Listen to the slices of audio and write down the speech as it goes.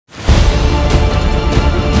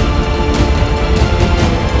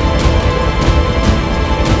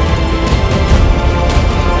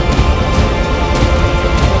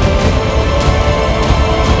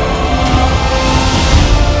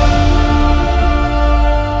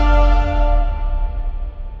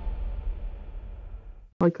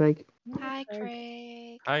Hi, Craig. Hi,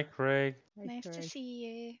 Craig. Hi, Craig. Nice to see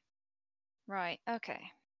you. Right, okay.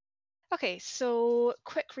 Okay, so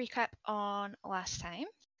quick recap on last time.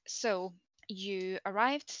 So you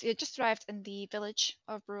just arrived in the village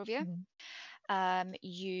of Barovia.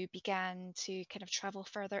 You began to kind of travel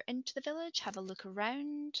further into the village, have a look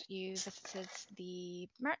around. You visited the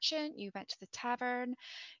merchant, you went to the tavern,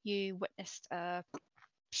 you witnessed a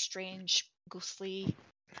strange, ghostly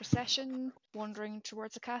procession wandering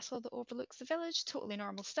towards a castle that overlooks the village. Totally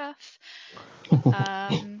normal stuff.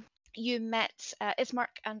 You met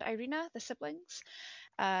Ismark and Irina, the siblings.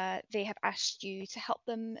 They have asked you to help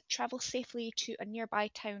them travel safely to a nearby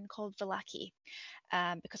town called Vallaki,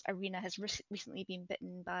 because Irina has recently been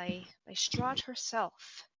bitten by Strahd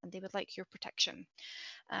herself, and they would like your protection.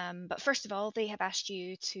 But first of all, they have asked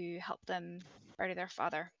you to help them bury their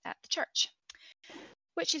father at the church,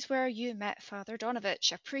 which is where you met Father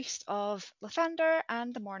Donovich, a priest of Lathander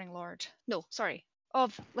and the Morning Lord. No, sorry,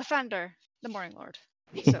 of Lathander, the Morning Lord.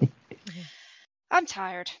 So, I'm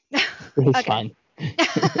tired. It's fine.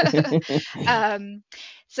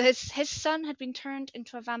 So his son had been turned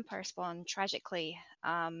into a vampire spawn, tragically,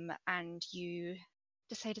 and you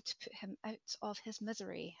decided to put him out of his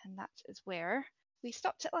misery, and that is where we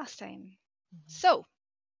stopped it last time. So.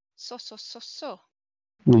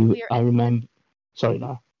 I remember. Sorry,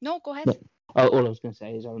 Lara. No, go ahead. But, all I was going to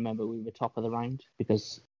say is I remember we were top of the round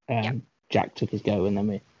because Jack took his go, and then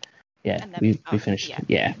we finished.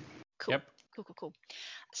 Yeah. Cool. Yep. Cool.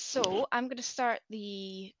 So I'm going to start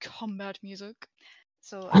the combat music.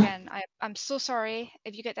 So again, I'm so sorry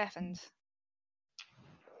if you get deafened.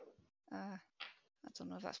 I don't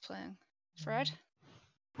know if that's playing. Fred?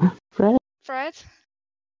 Fred?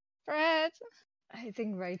 I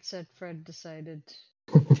think Right Said Fred decided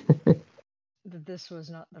that this was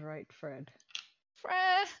not the right Fred.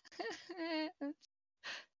 Fred!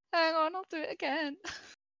 Hang on, I'll do it again.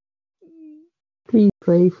 Please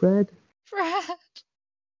pray, Fred. Fred!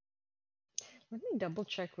 Let me double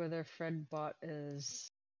check whether Fred bot is...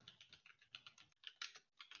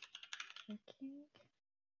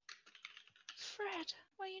 Fred,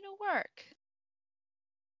 why you no work?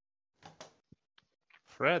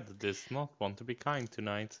 Fred does not want to be kind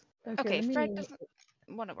tonight. Okay, Fred doesn't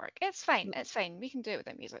want to work. It's fine. We can do it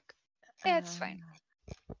without music. It's fine.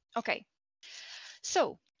 Okay.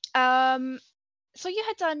 So, so you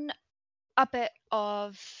had done a bit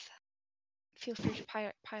of... Feel free to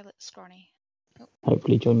pilot Scrawny. Oh.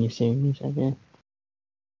 Hopefully join you soon, you said, yeah.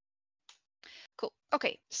 Cool.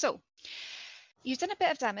 Okay, so you've done a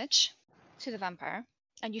bit of damage to the vampire,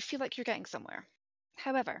 and you feel like you're getting somewhere.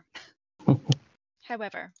 However,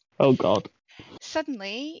 oh God,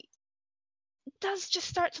 suddenly it does just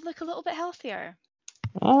start to look a little bit healthier.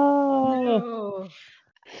 Oh.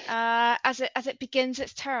 As it begins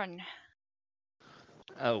its turn.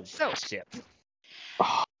 Oh, so shit.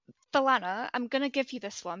 Thalana, I'm gonna give you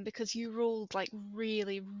this one because you rolled like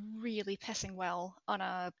really, really pissing well on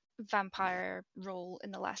a vampire roll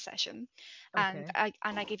in the last session, and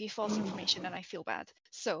I gave you false information and I feel bad.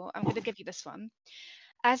 So I'm gonna give you this one.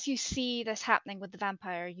 As you see this happening with the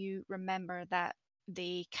vampire, you remember that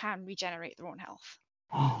they can regenerate their own health.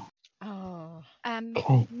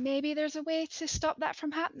 Maybe there's a way to stop that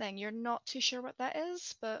from happening. You're not too sure what that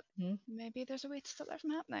is, but maybe there's a way to stop that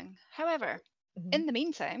from happening. However, in the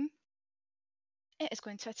meantime, it is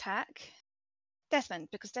going to attack Desmond,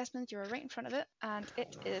 because Desmond, you're right in front of it, and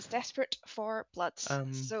it is desperate for blood.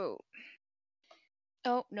 So,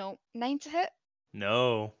 oh no, 9 to hit?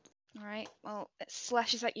 No. Alright, well, it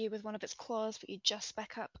slashes at you with one of its claws, but you just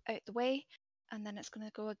back up out the way, and then it's going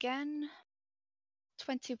to go again.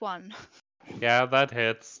 21. Yeah, that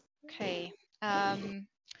hits. Okay.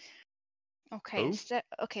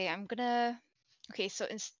 Okay, I'm gonna... Okay, so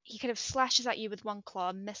he kind of slashes at you with one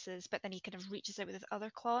claw, misses, but then he kind of reaches out with his other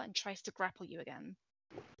claw and tries to grapple you again.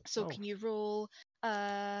 So can you roll...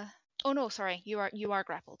 Oh no, sorry, you are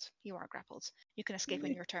grappled. You are grappled. You can escape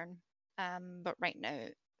on your turn. But right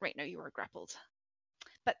now you are grappled.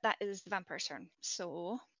 But that is the vampire's turn.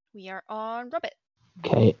 So we are on Rubbit.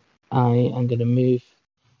 Okay, I am going to move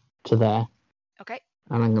to there. Okay.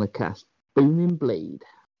 And I'm going to cast Booming Blade.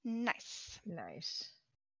 Nice.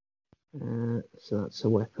 So that's a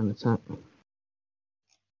weapon attack.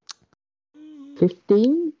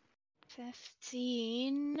 15?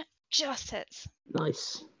 15 just hits.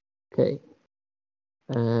 Nice. Okay.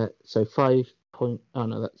 So 5 point. Oh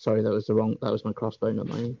no, that was the wrong. That was my crossbow, not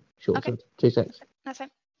my short sword. 2 seconds. That's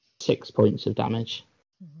fine. 6 points of damage.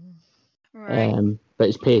 Right. But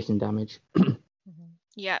it's piercing damage.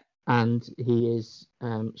 Yeah. And he is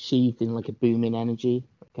sheathed in like a booming energy,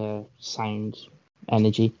 like a sound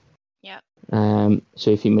energy. Yeah.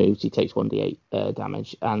 So if he moves, he takes 1d8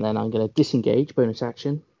 damage, and then I'm going to disengage, bonus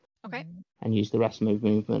action, Okay. and use the rest of my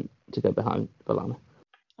movement to go behind Valana.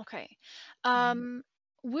 Okay.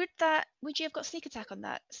 Would you have got sneak attack on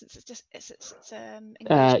that since it's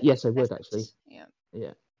engaged? Yes, I would actually. Yeah.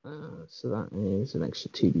 Yeah. So that is an extra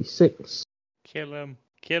 2d6. Kill him.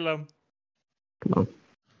 Kill him. Come on.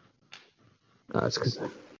 That's because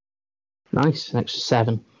nice, an extra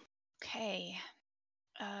 7. Okay.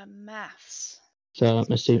 Maths. So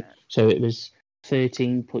it was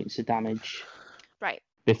 13 points of damage. Right.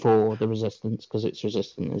 Before the resistance, because it's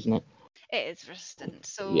resistant, isn't it? It is resistant.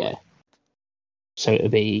 So yeah. So it'll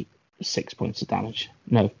be 6 points of damage.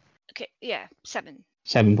 No. Okay. Yeah. 7.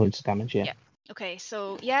 7 points of damage. Yeah. Yeah. Okay.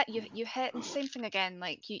 So yeah, you hit, and same thing again.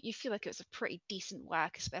 Like you feel like it was a pretty decent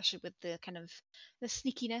whack, especially with the kind of the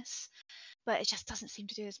sneakiness, but it just doesn't seem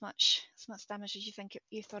to do as much damage as you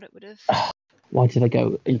thought it would have. Why did I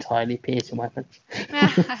go entirely piercing weapons?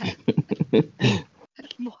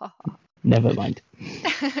 Never mind.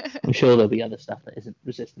 I'm sure there'll be other stuff that isn't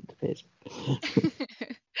resistant to piercing.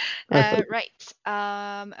 Right.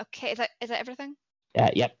 Okay. Is that everything?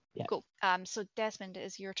 Yep. Cool. So Desmond, it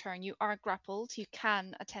is your turn. You are grappled. You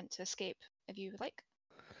can attempt to escape if you would like.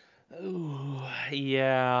 Ooh,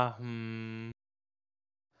 yeah.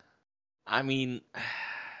 I mean,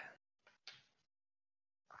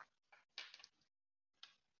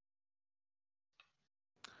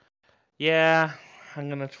 yeah. I'm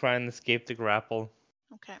gonna try and escape the grapple.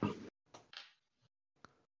 Okay.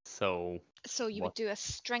 So You would do a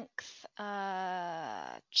strength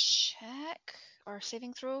check or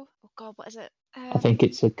saving throw. Oh God, what is it? I think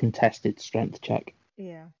it's a contested strength check.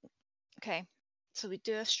 Yeah. Okay. So we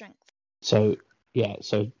do a strength. So yeah.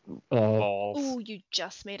 balls. Oh, you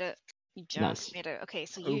just made it. You just made it. Okay,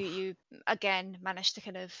 so you again managed to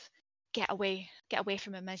kind of get away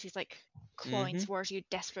from him as he's like clawing towards you,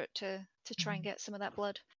 desperate to try and get some of that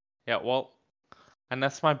blood. Yeah. Well, and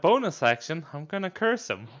that's my bonus action. I'm gonna curse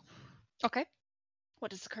him. Okay.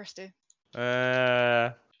 What does the curse do?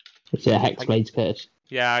 It's a Hexblade's curse.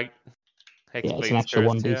 Yeah. Yeah, it's an extra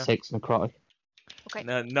 1d6 necrotic. Okay.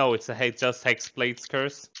 No, it's just Hexblade's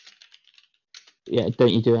curse. Yeah,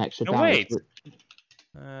 don't you do extra damage? Wait.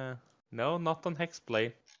 No, not on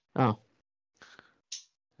Hexblade. Oh.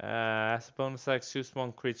 As a bonus action, choose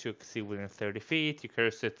one creature you can see within 30 feet. You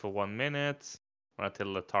curse it for 1 minute. Or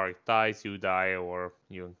until the target dies, you die or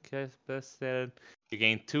you incapacitated. You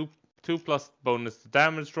gain 2 plus bonus to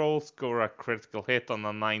damage rolls. Score a critical hit on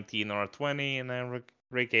a 19 or a 20, and then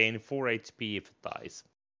regain 4 HP if it dies.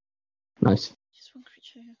 Nice. Just one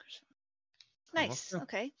creature. Nice.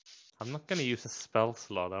 Okay. I'm not gonna use a spell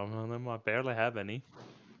slot. I barely have any.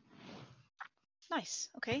 Nice.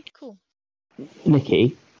 Okay. Cool.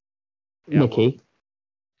 Nikki. Yeah, Nikki.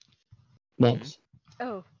 Next.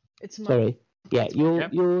 Oh, it's my. Sorry. Yeah,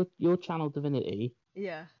 your channel divinity.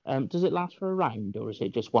 Yeah. Does it last for a round or is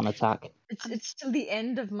it just one attack? It's till the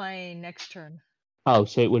end of my next turn. Oh,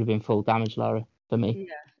 so it would have been full damage, Lara, for me.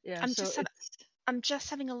 Yeah. I'm just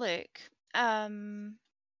having a look. The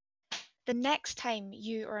next time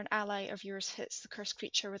you or an ally of yours hits the cursed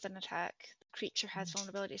creature with an attack, the creature has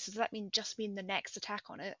vulnerability. So does that mean the next attack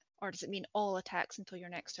on it, or does it mean all attacks until your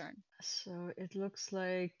next turn? So it looks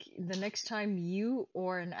like the next time you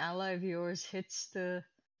or an ally of yours hits the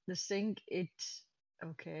thing,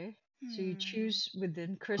 okay. So you choose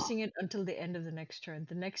within cursing it until the end of the next turn.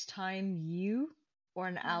 The next time you or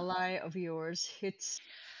an ally of yours hits.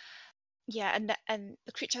 Yeah, and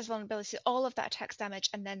the creature has vulnerability. So all of that attacks damage,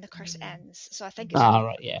 and then the curse ends. So I think it's it's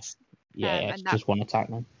right, yeah. Yeah, it's just one attack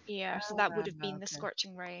then. Yeah, so that would have been the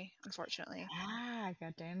Scorching Ray, unfortunately.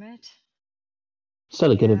 God damn it.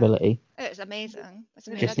 Still a good ability. It's amazing. It's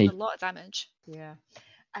amazing. It does a lot of damage. Yeah.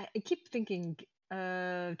 I keep thinking,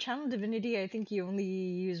 Channel Divinity, I think you only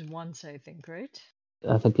use once, I think, right?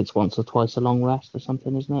 I think it's once or twice a long rest or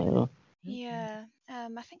something, isn't it? Or... Yeah.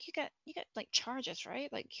 I think you get like charges,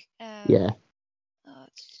 right? Like yeah.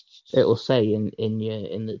 It'll say in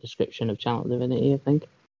the description of Channel Divinity, I think.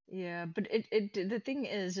 Yeah, but the thing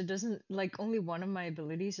is, it doesn't, like, only one of my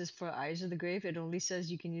abilities is for Eyes of the Grave. It only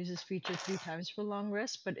says you can use this feature 3 times for long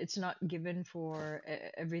rest, but it's not given for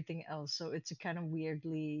everything else. So it's a kind of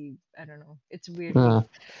weirdly, I don't know. It's weirdly.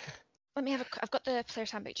 Let me I've got the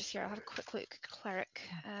player's handbook just here. I'll have a quick look. Cleric.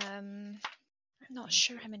 I'm not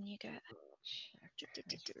sure how many you get.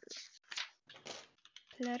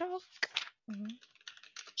 Cleric.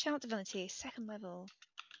 Channel Divinity, 2nd level.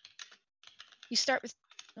 You start with.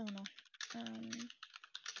 Oh no.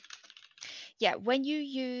 Yeah, when you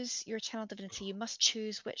use your channel divinity, you must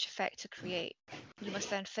choose which effect to create. You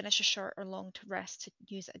must then finish a short or long to rest to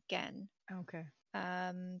use it again. Okay.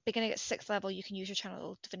 Beginning at 6th level, you can use your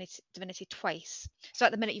channel divinity twice. So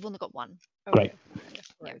at the minute, you've only got one. Great. Okay. Yeah.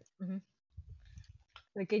 Right.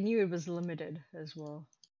 Like I knew it was limited as well.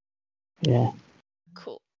 Yeah.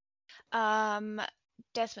 Cool.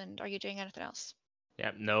 Desmond, are you doing anything else?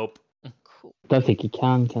 Yeah, nope. Cool. Don't think he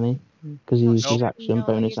can he? Because he Not used his sure. action, No,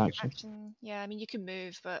 bonus use your action. Yeah, I mean, you can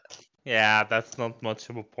move, but Yeah, that's not much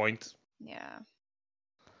of a point. yeah.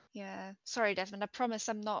 Yeah. Sorry, Desmond. I promise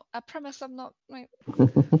I'm not. Like,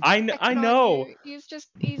 I picking on know. you. He's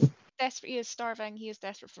desperate. He is starving. He is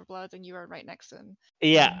desperate for blood, and you are right next to him.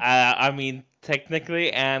 Yeah, I mean,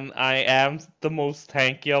 technically, and I am the most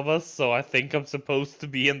tanky of us, so I think I'm supposed to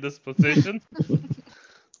be in this position.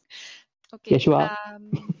 Okay. Yes, you are.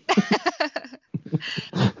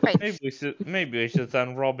 Right. Maybe we should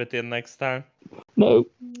send Robert in next time. No.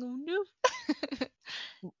 No. Okay.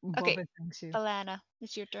 Bobby, thanks you. Alana,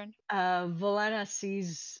 it's your turn. Valana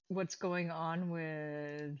sees what's going on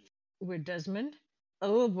with Desmond, a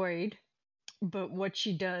little worried, but what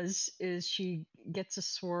she does is she gets a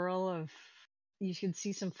swirl of. You can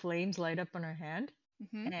see some flames light up on her hand,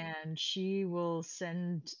 Mm-hmm. and she will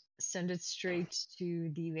send it straight to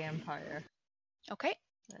the vampire. Okay.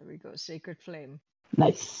 There we go, sacred flame.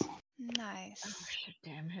 Nice. Nice. Oh shit!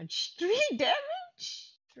 Damage, 3 damage.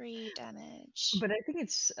 3 damage. But I think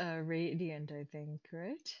it's radiant. I think,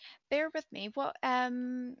 right? Bear with me. What?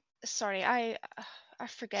 Sorry, I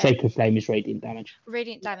forget. Sacred Flame is radiant damage.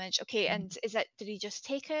 Radiant damage. Okay, and is it? Did he just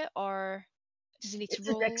take it, or does he need to It's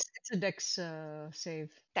roll? a dex save.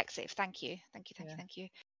 Dex save. Thank you. Yeah. Thank you.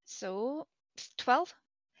 So 12.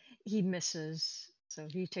 He misses, so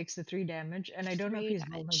he takes the 3 damage, and I don't know if 3 he's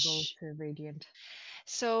vulnerable damage. to radiant.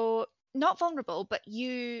 So not vulnerable, but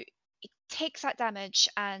it takes that damage,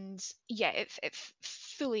 and yeah, it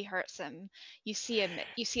fully hurts him. You see it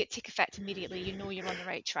take effect immediately. You know you're on the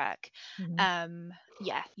right track. Mhm.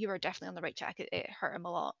 Yeah, you are definitely on the right track. It hurt him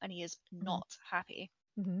a lot, and he is not happy.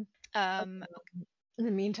 Mhm. In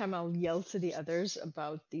the meantime, I'll yell to the others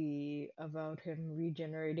about him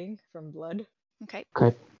regenerating from blood. Okay.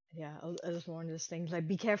 Okay. Yeah, I'll just warn this thing, like,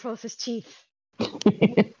 be careful of his teeth.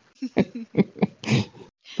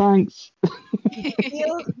 Thanks.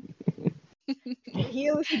 Heal.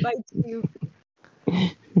 Heal if he bites you.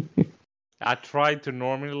 I tried to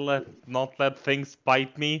normally not let things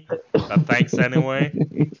bite me, but thanks anyway.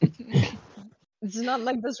 It's not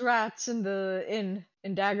like those rats in the inn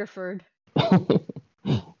in Daggerford.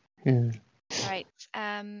 Yeah. Right.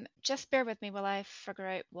 Just bear with me while I figure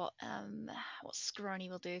out what Scrawny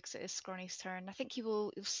will do, because it is Scrawny's turn. I think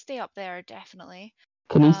he'll stay up there definitely.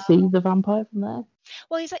 Can he see the vampire from there?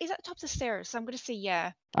 Well, he's at the top of the stairs, so I'm going to say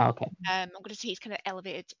yeah. Oh, okay. I'm going to say he's kind of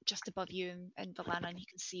elevated just above you and Valana, and he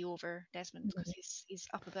can see over Desmond because he's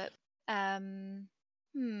up a bit.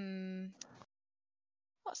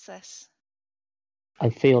 What's this? I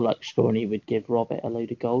feel like Scrawny would give Robert a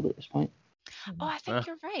load of gold at this point. Oh, I think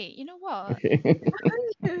you're right. You know what?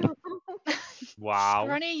 Wow.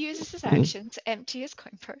 Scrawny uses his action to empty his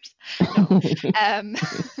coin purse. No.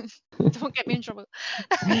 Don't get me in trouble.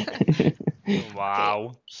 Wow.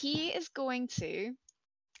 Okay. He is going to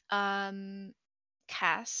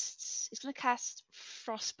cast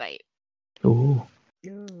Frostbite. Ooh.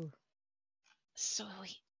 Ooh. So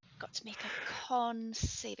he got to make a con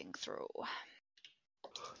saving throw.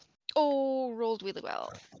 Oh, rolled really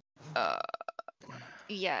well.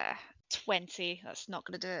 Yeah, 20. That's not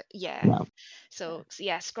going to do it. Yeah. No. So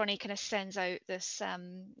yeah, Scrawny kind of sends out this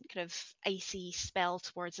kind of icy spell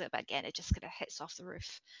towards it, but again, it just kind of hits off the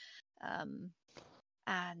roof,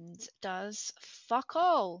 and does fuck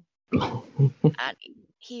all. And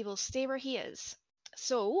he will stay where he is.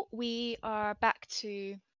 So we are back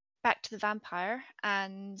to the vampire,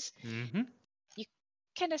 and you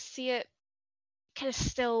kind of see it kind of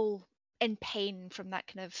still in pain from that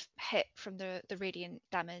kind of hit from the radiant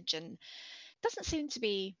damage, and doesn't seem to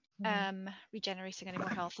be regenerating any more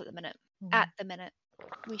health at the minute.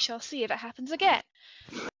 We shall see if it happens again.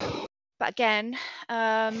 But again,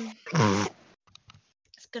 it's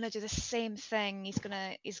gonna do the same thing. He's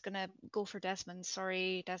gonna go for Desmond.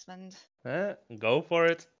 Sorry, Desmond. Go for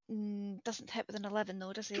it. Doesn't hit with an 11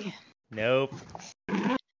 though, does he? Nope.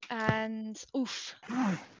 And oof.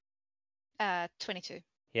 22.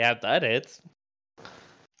 Yeah, that hits.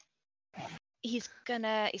 He's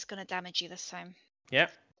gonna damage you this time. Yeah.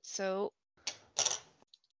 So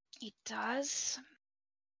he does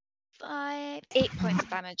 8 points of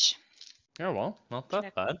damage. Oh well, not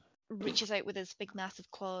that bad. Reaches out with his big massive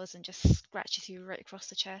claws and just scratches you right across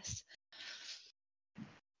the chest.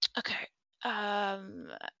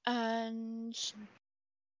 And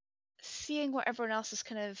seeing what everyone else is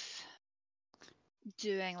kind of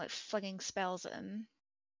doing, like flinging spells at him,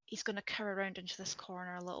 he's going to cower around into this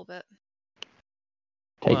corner a little bit.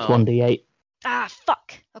 Takes Well. 1d8. Ah,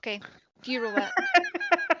 fuck! Okay, you roll that.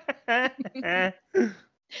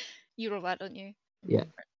 You roll that, don't you? Yeah.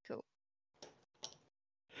 Cool.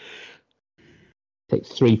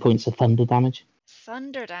 Takes 3 points of thunder damage.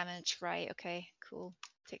 Thunder damage, right, okay, cool.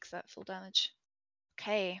 Takes that full damage.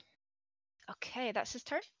 Okay. Okay, that's his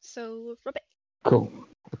turn, so rub it. Cool.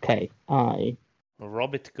 Okay, I...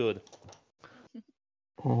 Rob it good.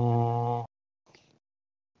 Okay,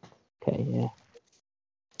 yeah.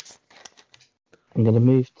 I'm going to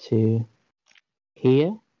move to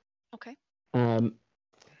here. Okay. And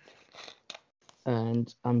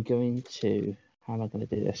I'm going to... How am I going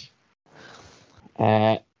to do this?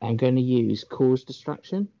 I'm going to use cause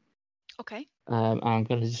distraction. Okay. I'm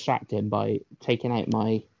going to distract him by taking out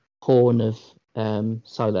my horn of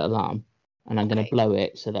silent alarm, and I'm going to blow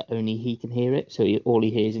it so that only he can hear it. So all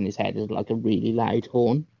he hears in his head is like a really loud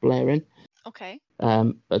horn blaring. Okay.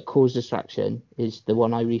 A cause distraction is the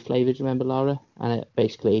one I reflavored, remember, Lara? And it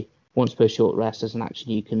basically, once per short rest as an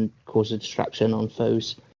action, you can cause a distraction on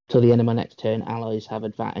foes. Till the end of my next turn, allies have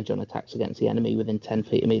advantage on attacks against the enemy within 10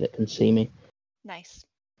 feet of me that can see me. Nice.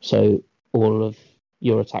 So all of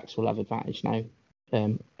your attacks will have advantage now.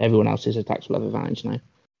 Everyone else's attacks will have advantage now.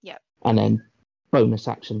 Yep. And then bonus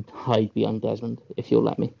action, hide beyond Desmond, if you'll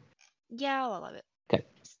let me. Yeah, I'll allow it. Okay.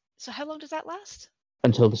 So how long does that last?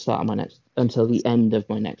 Until the end of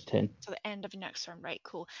my next turn. So the end of your next turn, right?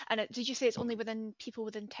 Cool. And did you say it's only within people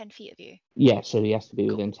within 10 feet of you? Yeah, so he has to be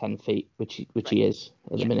within 10 feet, which he is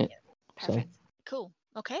at the minute. Yeah. Perfect. Cool.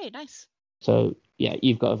 Okay, nice. So yeah,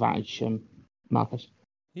 you've got advantage, Marcus.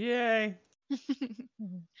 Yay.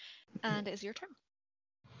 And it's your turn.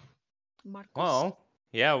 Marcus. Well,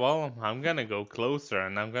 I'm gonna go closer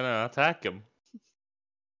and I'm gonna attack him.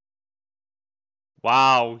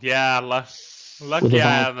 Wow, yeah, lucky I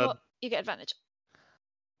have Well, you get advantage.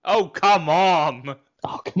 Oh, come on!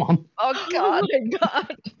 Oh, come on. Oh god. Oh my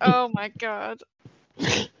god. Oh my god.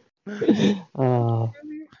 Oh,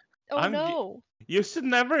 Oh no. You should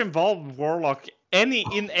never involve Warlock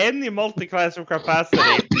in any multi-class capacity.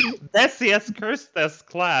 That's the cursed as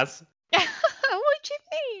class. What do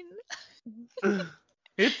you mean?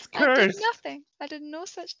 It's I did cursed. nothing. I did no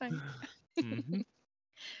such thing. Mhm.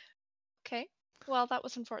 Okay. Well, that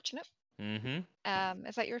was unfortunate. Mhm.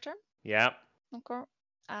 Is that your turn? Yeah. Okay.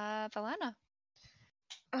 Valana.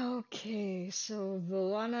 Okay, so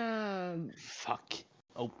Villana Fuck.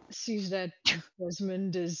 Oh, sees that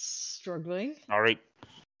Desmond is struggling. sorry.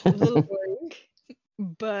 A little worrying.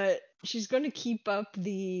 But she's going to keep up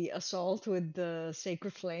the assault with the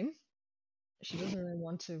Sacred Flame. She doesn't really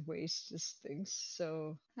want to waste these things,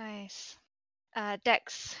 so... Nice.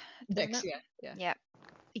 Dex. Dex, isn't it? yeah.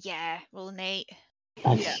 Yeah, roll an 8.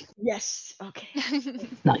 nice. Yeah. Yes, okay.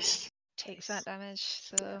 Nice. Takes that damage,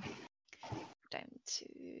 so down to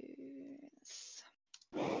this.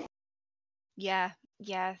 Yeah.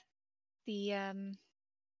 The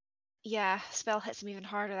spell hits him even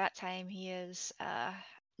harder that time. He is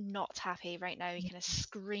not happy right now. He kind of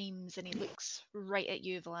screams and he looks right at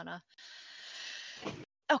you, Valana.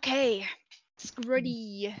 Okay,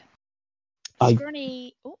 Scrunny.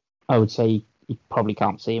 Scrunny. Oh. I would say you probably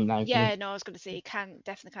can't see him now. Yeah, no, I was going to say you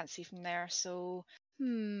definitely can't see from there. So,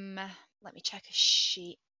 let me check his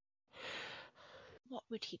sheet. What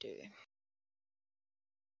would he do?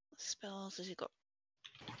 What spells has he got?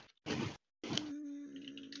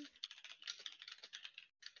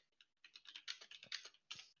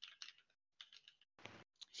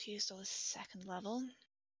 He's used all his second level.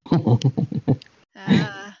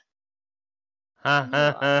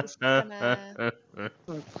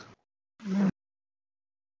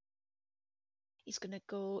 He's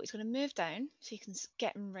gonna move down so he can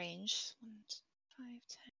get in range. 1, 5, 10.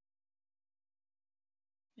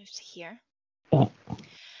 Move to here.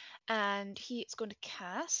 And he's going to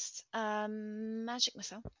cast Magic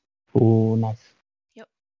Missile. Oh, nice. Yep.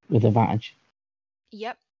 With advantage.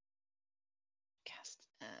 Yep. Cast.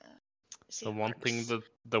 The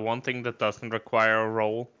one thing that doesn't require a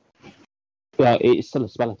roll. Well, it's still a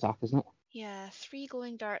spell attack, isn't it? Yeah, 3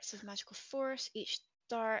 glowing darts of magical force. Each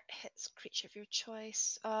dart hits creature of your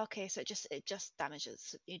choice. Oh, okay, so it just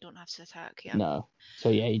damages. You don't have to attack. Yeah. No. So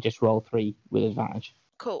yeah, you just roll 3 with advantage.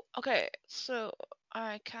 Cool. Okay, so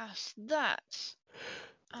I cast that,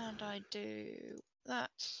 and I do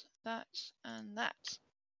that, and that.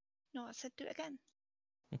 No, I said do it again.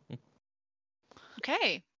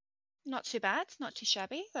 Okay, not too bad, not too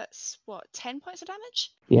shabby. That's what, 10 points of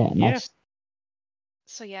damage? Yeah, nice.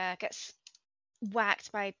 So yeah, gets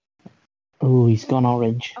whacked by. Oh, he's gone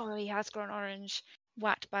orange. Oh, he has gone orange.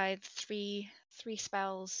 Whacked by three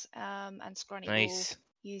spells. And Scrawny will Nice.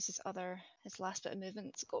 use his last bit of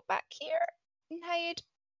movement to go back here and hide.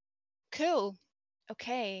 Cool.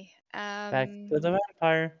 Okay. Back to the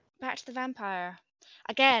vampire. Back to the vampire.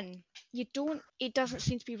 Again, it doesn't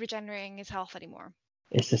seem to be regenerating his health anymore.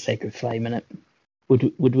 It's the sacred flame, innit?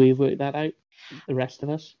 Would we have worked that out? The rest of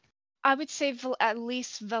us? I would say at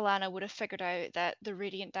least Vallana would have figured out that the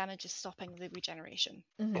radiant damage is stopping the regeneration.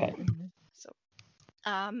 Okay. So,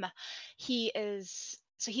 he is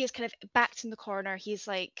kind of backed in the corner. He's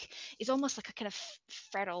almost like a kind of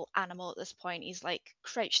feral animal at this point. He's like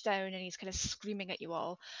crouched down and he's kind of screaming at you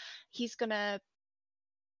all. He's gonna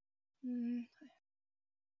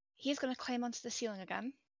climb onto the ceiling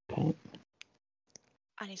again. Okay.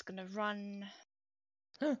 And he's gonna run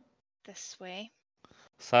this way.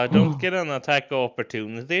 So I don't get an attack of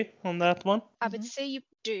opportunity on that one. I would say you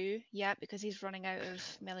do, yeah, because he's running out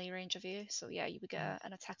of melee range of you. So yeah, you would get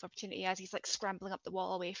an attack of opportunity as he's like scrambling up the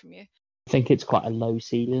wall away from you. I think it's quite a low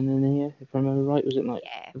ceiling in here, if I remember right. Was it like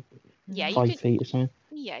Yeah, 5 feet or something?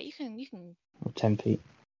 Yeah, you can. Or 10 feet?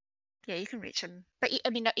 Yeah, you can reach him. But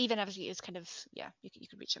I mean, even as he is kind of, yeah, you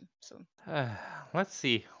can reach him. So Let's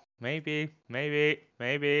see. Maybe.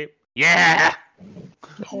 Yeah!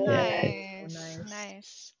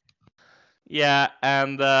 Nice. Yeah,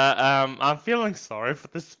 and I'm feeling sorry for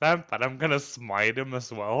this vampire. I'm gonna smite him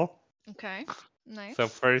as well. Okay, nice. So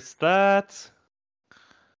first that.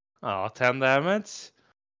 10 damage.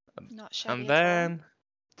 Not shabby And at all. then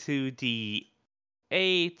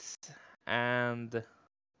 2d8 and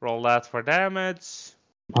roll that for damage.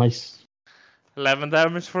 Nice. 11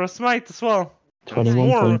 damage for a smite as well. 21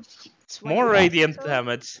 More. points. More radiant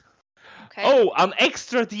damage. Okay. Oh, an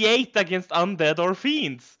extra d8 against undead or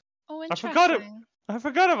fiends. Oh, I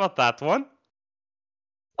forgot about that one.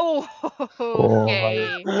 Oh,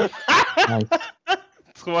 okay. Nice.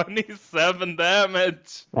 27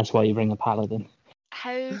 damage. That's why you bring a paladin.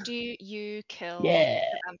 How do you kill Yeah.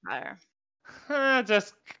 the vampire?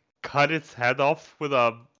 Just cut its head off with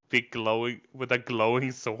a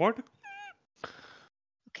glowing sword.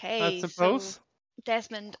 Okay, I suppose. so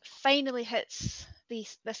Desmond finally hits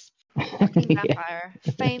this fucking vampire.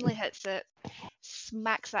 Finally hits it,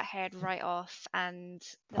 smacks that head right off, and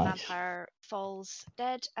the vampire falls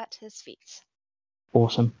dead at his feet.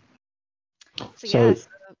 Awesome. So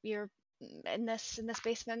you're in this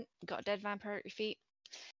basement. You've got a dead vampire at your feet.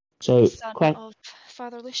 So Son of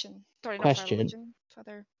Father Lucian. Sorry, not Father Lucian.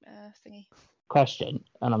 Father thingy. Question,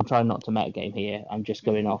 and I'm trying not to metagame here. I'm just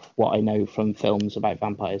going off what I know from films about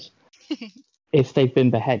vampires. If they've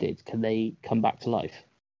been beheaded, can they come back to life?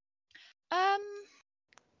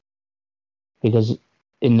 Because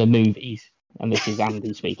in the movies, and this is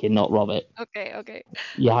Andy speaking, not Robert. Okay.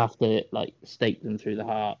 You have to like stake them through the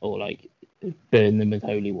heart, or like burn them with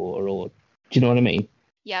holy water, or do you know what I mean?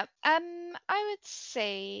 Yeah. I would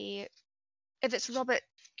say if it's Robert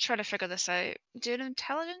trying to figure this out, do an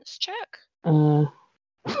intelligence check.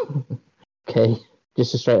 Okay,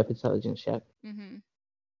 just a straight up intelligence check. Mm-hmm.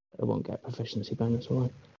 I won't get proficiency bonus, will I?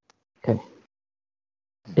 Okay.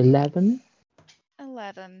 11.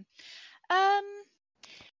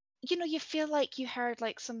 You feel like you heard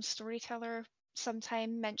like some storyteller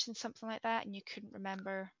sometime mention something like that, and you couldn't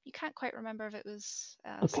remember. You can't quite remember if it was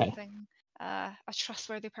something a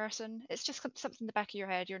trustworthy person. It's just something in the back of your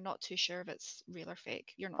head. You're not too sure if it's real or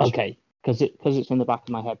fake. You're not sure. Okay, because it's in the back of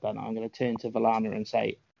my head. Then I'm going to turn to Vallana and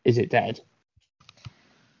say, "Is it dead?"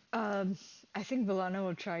 I think Vallana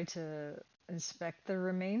will try to inspect the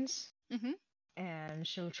remains, and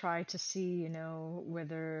she'll try to see,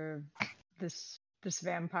 whether this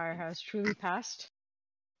vampire has truly passed,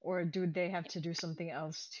 or do they have to do something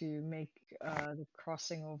else to make the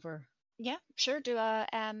crossing over? Yeah, sure. Do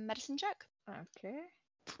a medicine check. Okay.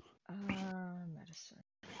 Medicine.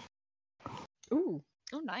 Ooh.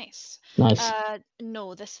 Oh, nice. Nice.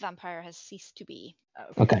 No, this vampire has ceased to be.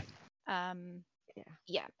 Okay.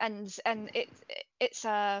 Yeah, and it's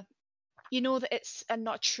that it's a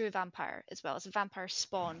not true vampire as well. It's a vampire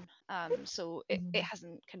spawn. So it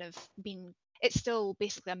hasn't kind of been. It's still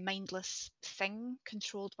basically a mindless thing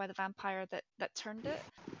controlled by the vampire that turned it.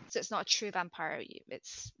 So it's not a true vampire. It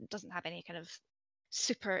doesn't have any kind of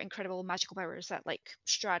super incredible magical powers that like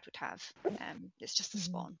Strahd would have. It's just a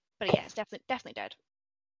spawn. But yeah, it's definitely dead.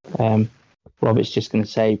 Robert's just going to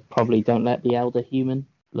say, probably don't let the elder human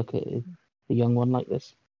look at the young one like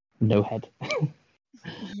this. No head.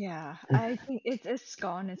 Yeah, I think it's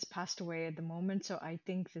gone. It's passed away at the moment, so I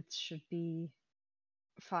think that should be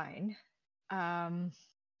fine.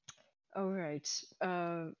 All right.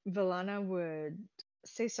 Valana would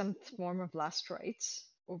say some form of last rites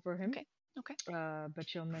over him. Okay. Okay. But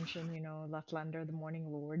she'll mention, Latlander, the Morning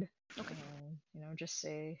Lord. Okay. Just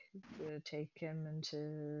say to take him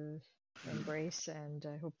into embrace, and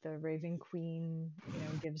I hope the Raven Queen,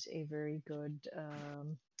 gives a very good,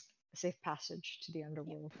 safe passage to the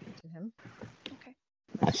underworld to him. Okay.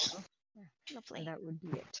 Nice. Lovely. And that would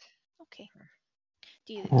be it. Okay.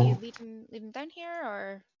 Do you leave him down here,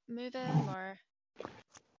 or move him, or?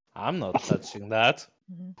 I'm not touching that.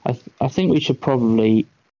 I think we should probably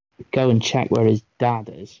go and check where his dad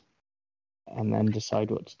is, and then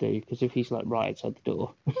decide what to do. Because if he's like right outside the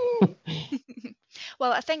door,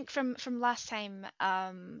 Well, I think from last time,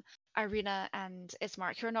 Irina and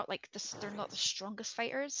Ismark, who are not like they're not the strongest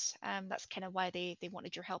fighters. That's kind of why they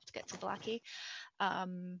wanted your help to get to Vallaki.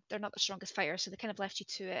 They're not the strongest fighters, so they kind of left you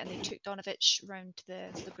to it, and they took Donovich round to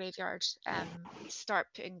the graveyard, start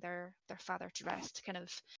putting their father to rest, to kind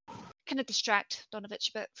of distract Donovich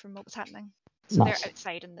a bit from what was happening. So Nice. they're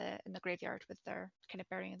outside in the graveyard with their kind of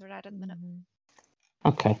burying their dad at the minute.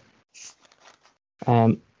 Okay.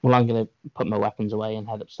 Well, I'm gonna put my weapons away and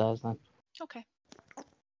head upstairs then. Okay.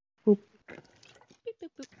 Boop. Boop, boop,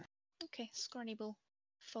 boop. Okay, Scorny will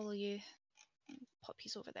follow you. Pop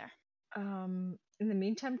he's over there. In the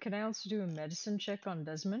meantime, can I also do a medicine check on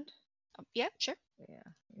Desmond? Yeah, sure. Yeah,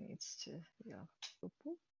 he needs to. Yeah.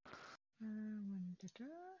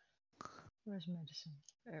 Where's medicine?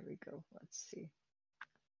 There we go. Let's see.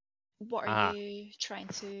 What are you trying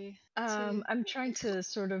to? I'm trying to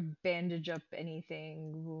sort of bandage up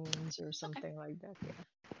anything, wounds or something like that. Yeah.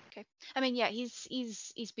 Okay. I mean, yeah,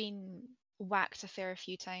 he's been whacked a fair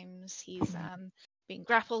few times. He's been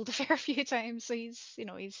grappled a fair few times. So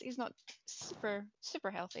he's not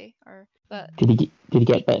super healthy. But Did he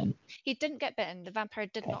get bitten? he didn't get bitten. The vampire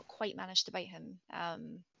did not quite manage to bite him.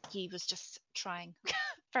 He was just trying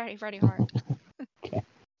very, very hard. Okay.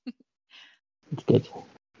 It's good.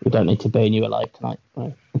 We don't need to burn you alive tonight.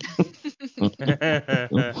 Right?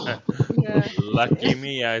 Yeah. Lucky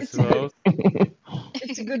me, I suppose.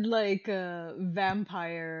 It's a good like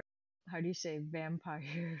vampire. How do you say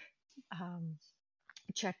vampire?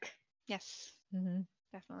 Check. Yes, Mm-hmm.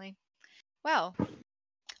 definitely. Well,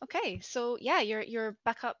 okay, so yeah, you're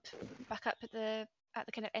back up at the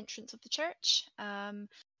kind of entrance of the church.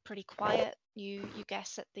 Pretty quiet. You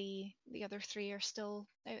guess that the other three are still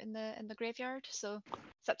out in the graveyard. So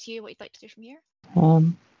it's up to you what you'd like to do from here.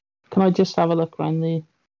 Can I just have a look around the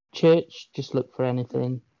church? Just look for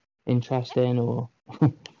anything interesting or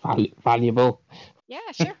valuable. Yeah,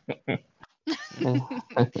 sure. Yeah,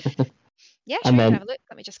 sure. And You then- can have a look.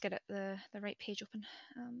 Let me just get it the right page open.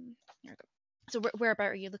 Here we go. So whereabout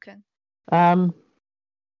are you looking? I'm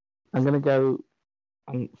gonna go.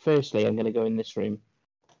 Firstly, I'm gonna go in this room.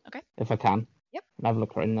 Okay. If I can. Yep. And have a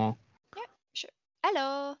look around there. Yeah, sure.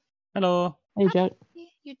 Hello. Hello. Hey, Joe.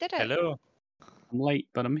 You did it. Hello. I'm late,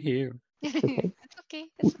 but I'm here. It's okay. It's okay.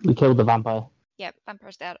 It's okay. We killed the vampire. Yeah,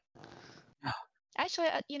 vampire's dead. Actually,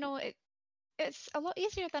 it's a lot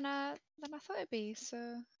easier than I thought it'd be. So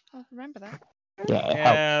I'll remember that. Yeah, it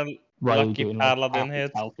helped. Yeah, Riley lucky doing like paladin half hit.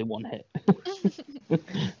 its health in one hit.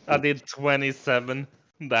 I did 27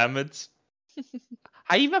 damage.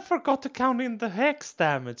 I even forgot to count in the hex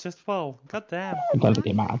damage as well. God damn. I'm going to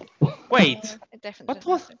get mad. Wait, It definitely what didn't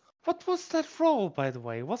was matter. what was that roll, by the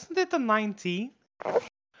way? Wasn't it a 19?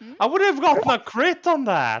 Hmm? I would have gotten a crit on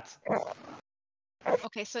that.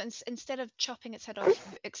 Okay, so instead of chopping its head off,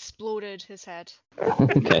 you exploded his head.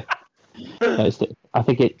 Okay. I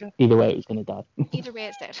think either way it was going to die. Either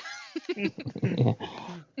way, it's dead. Yeah.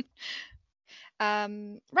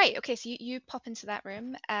 Right. Okay. So you pop into that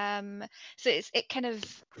room. So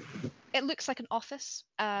it looks like an office.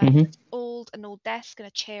 Mhm. There's an old desk and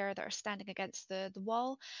a chair that are standing against the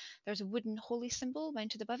wall. There's a wooden holy symbol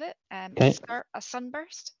mounted above it. Okay. A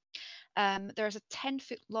sunburst. There's a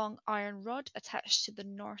 10-foot long iron rod attached to the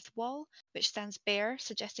north wall, which stands bare,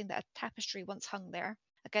 suggesting that a tapestry once hung there.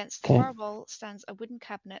 Against the Okay. far wall stands a wooden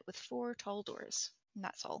cabinet with 4 tall doors, and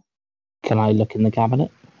that's all. Can I look in the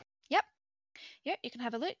cabinet? Yeah, you can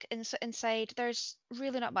have a look. Inside, there's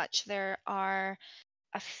really not much. There are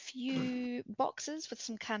a few boxes with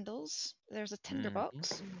some candles. There's a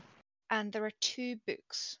tinderbox, and there are 2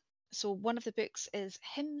 books. So one of the books is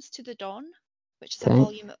Hymns to the Dawn, which is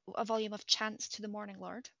Okay. a volume of chants to the Morning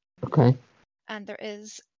Lord, Okay. and there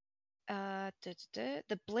is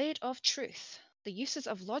The Blade of Truth, the uses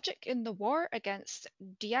of logic in the war against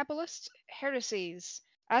Diabolist heresies,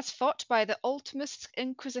 as fought by the Ultimist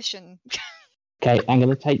Inquisition. Okay. I'm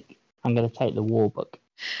gonna take the war book.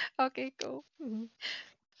 Okay, cool.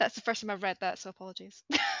 That's the first time I've read that, so apologies.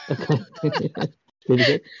 Okay.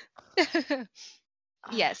 Really good.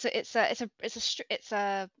 Yeah, so it's a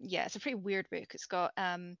pretty weird book. It's got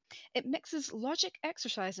it mixes logic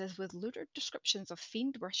exercises with looter descriptions of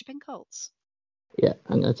fiend worshipping cults. Yeah,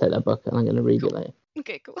 I'm going to take that book and I'm going to read it later.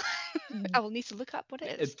 Okay, cool. I will need to look up what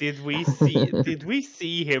it is. Did we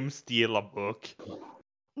see him steal a book?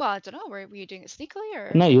 Well, I don't know. Were you doing it sneakily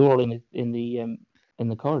or? No, you're all in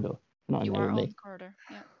the corridor, not in You there are with on me. the corridor.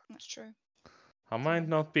 Yeah, that's true. I might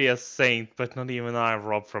not be a saint, but not even I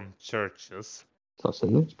rob from churches. It's not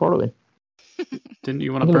stealing, it's borrowing. Didn't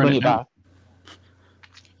you want I'm to going to burn bring it it down? back.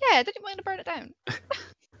 Yeah, I didn't want to burn it down.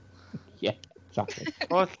 Yeah, exactly.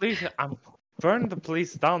 Or at least I'm burning the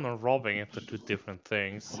place down and robbing it are two different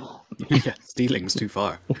things. Yeah, stealing's too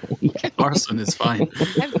far. Yeah. Arson is fine.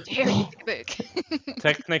 How dare you take a book?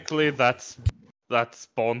 Technically, that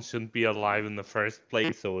spawn shouldn't be alive in the first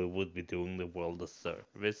place, so it would be doing the world a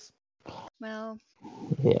service. Well,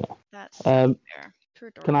 Yeah. that's Um, fair. Poor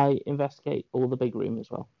Can Dora. I investigate all the big room as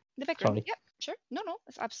well? The big room. Sorry. Yep, sure. No,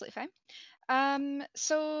 it's absolutely fine.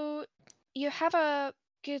 So you have a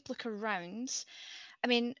good look around. I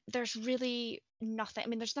mean, there's really nothing. I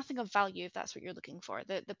mean, there's nothing of value if that's what you're looking for.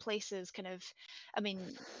 The place is kind of, I mean,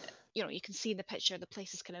 you can see in the picture the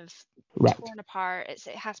place is kind of Right. torn apart.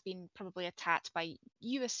 It has been probably attacked by.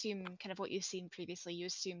 You assume kind of what you've seen previously. You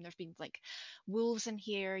assume there's been like wolves in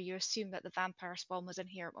here. You assume that the vampire spawn was in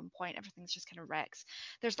here at one point. Everything's just kind of wrecks.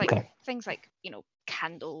 There's like Okay. things like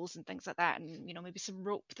candles and things like that, and maybe some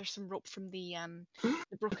rope. There's some rope from the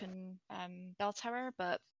broken bell tower,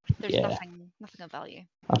 but there's Yeah. nothing of value.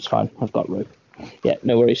 That's fine. I've got rope. Yeah,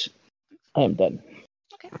 no worries. I am done.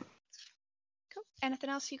 Okay. Cool. Anything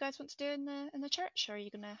else you guys want to do in the church, or are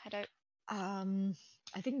you gonna head out?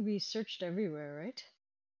 I think we searched everywhere, right?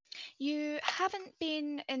 You haven't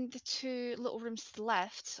been in the two little rooms to the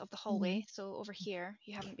left of the hallway, so over here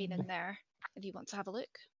you haven't been in there. If you want to have a look.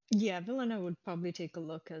 Yeah, Vilena would probably take a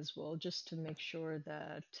look as well, just to make sure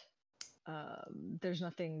that there's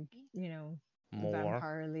nothing, More.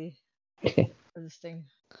 vampirely this thing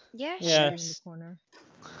Yeah, Yeah. in the corner.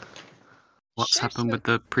 What's Sure, happened so- with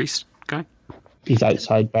the priest guy? He's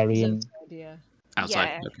outside He's burying. outside, yeah. Outside.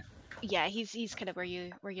 Yeah. Okay. Yeah, he's kind of where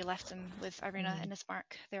you left him with Irina Mhm. and his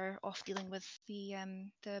mark. They're off dealing with the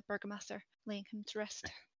burgomaster, laying him to rest.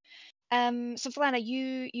 So Valana,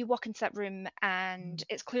 you walk into that room and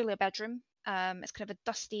it's clearly a bedroom. It's kind of a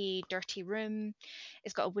dusty, dirty room.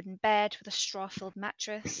 It's got a wooden bed with a straw-filled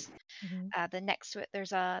mattress. Mhm. Then next to it,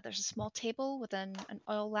 there's a small table with an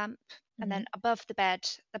oil lamp, and then above the bed,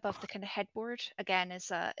 above the kind of headboard, again is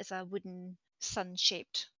a wooden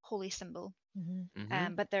sun-shaped holy symbol.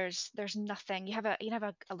 Mhm. But there's nothing. You have a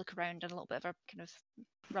look around and a little bit of a kind of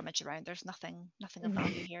rummage around. There's nothing of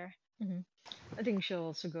value here. I think she'll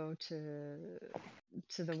also go to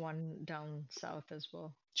the one down south as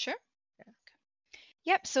well. Sure. Yeah.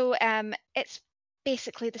 Yep. So it's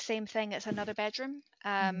basically the same thing. It's another bedroom.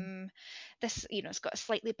 This it's got a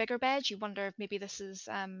slightly bigger bed. You wonder if maybe this is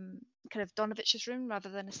kind of Donovich's room rather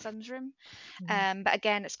than his son's room. But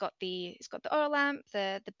again, it's got the oil lamp,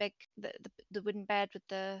 the wooden bed with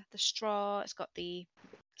the straw. It's got the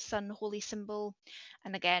sun holy symbol,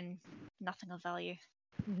 and again, nothing of value.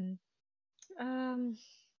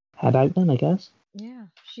 Head out then, I guess. Yeah,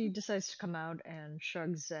 she decides to come out and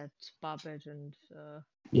shrugs at Bobbit and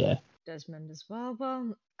Yeah. Desmond as well.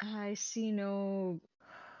 Well, I see nothing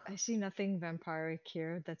vampiric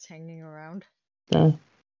here that's hanging around. Yeah.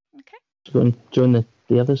 Okay. Go and join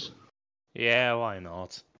the others. Yeah, why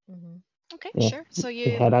not? Okay, Yeah. sure. So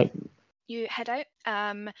You head out. you head out.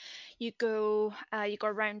 You go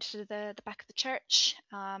around to the back of the church,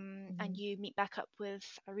 and you meet back up with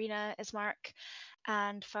Irina, Ismark,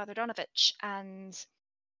 and Father Donovich. And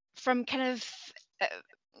from kind of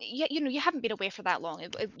you haven't been away for that long.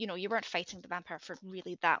 You weren't fighting the vampire for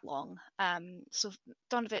really that long. So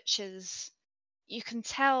Donovich is. You can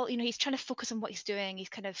tell, he's trying to focus on what he's doing. He's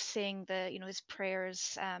kind of saying his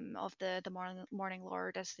prayers of the morning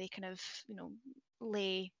Lord as they kind of,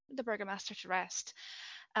 lay the burgomaster to rest.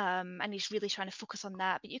 And he's really trying to focus on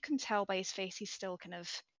that. But you can tell by his face, he's still kind of,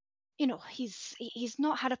 he's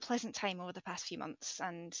not had a pleasant time over the past few months.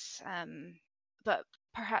 And but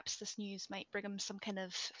perhaps this news might bring him some kind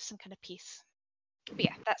of peace. But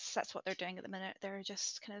yeah, that's what they're doing at the minute. They're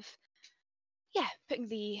just kind of putting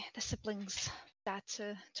the siblings dad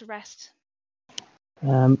to rest.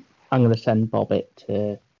 I'm going to send Bobbit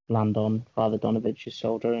to land on Father Donovich's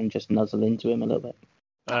shoulder and just nuzzle into him a little bit.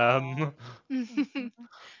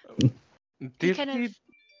 He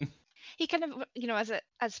kind of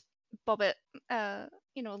as Bobbit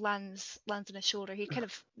lands on his shoulder. He kind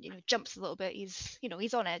of jumps a little bit. He's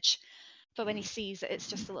on edge, but when he sees that it's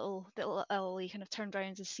just a little owl, he kind of turns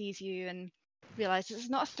around and sees you and realizes it's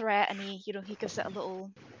not a threat, and he gives it a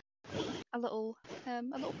little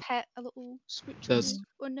pet, a little scooch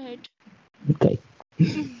on the head. Okay.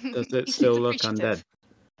 Does it He still seems look appreciative.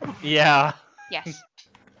 undead? Yeah. Yes.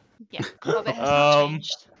 Yeah. Bobbit has not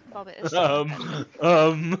changed. Bobbit is still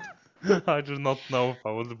undead. I do not know if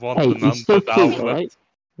I would want Hey, an he's still undead cute, owl. alright?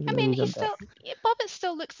 I mean, he's still. Bobbit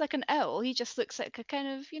still looks like an owl. He just looks like a kind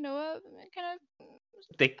of,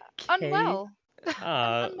 Decay. unwell.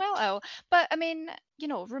 Ah, Unwell owl. But I mean,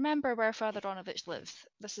 remember where Father Donovich lived.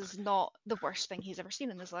 This is not the worst thing he's ever seen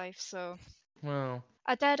in his life. So well,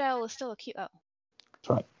 a dead owl is still a cute owl. That's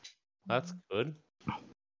right. that's good.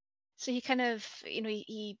 So he kind of,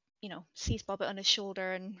 he sees Bobbit on his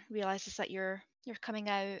shoulder and realizes that you're coming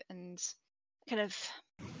out, and kind of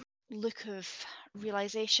look of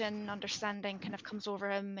realization, understanding kind of comes over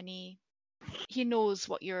him, and he knows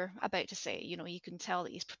what you're about to say. You can tell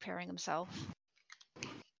that he's preparing himself,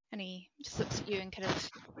 and he just looks at you and kind of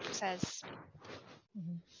says,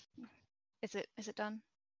 "Is it done?"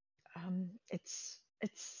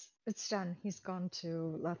 It's done. He's gone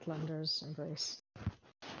to Latlander's embrace.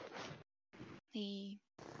 He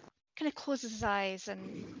kind of closes his eyes,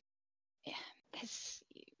 and his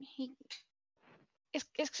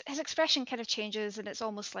expression kind of changes, and it's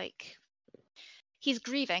almost like he's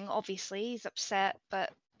grieving. Obviously, he's upset,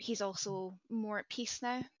 but he's also more at peace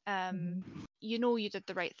now. You did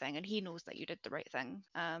the right thing, and he knows that you did the right thing.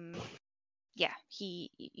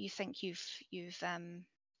 You think you've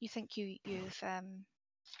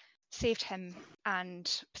saved him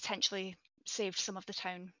and potentially saved some of the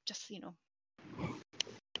town. Just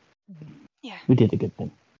yeah. We did a good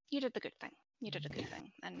thing. You did the good thing. You did a good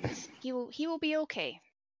thing, and he will be okay.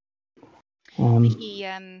 He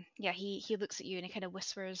looks at you and he kind of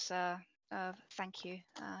whispers, "Thank you.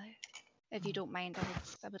 If you don't mind,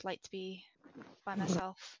 I would like to be by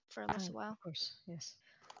myself for a little while." Of course, yes.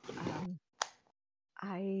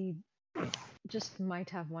 I just might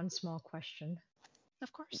have one small question.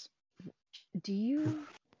 Of course. Do you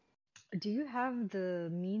have the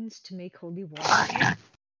means to make holy water?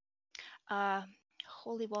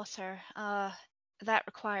 Holy water. That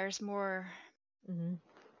requires more.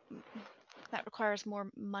 That requires more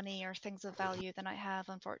money or things of value than I have,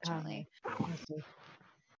 unfortunately. I see.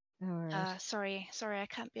 All right. Sorry, I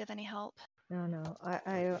can't be of any help. No.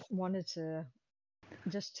 I wanted to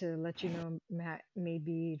just to let you know, Matt,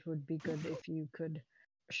 maybe it would be good if you could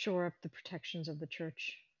shore up the protections of the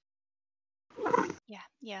church.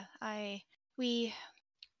 Yeah.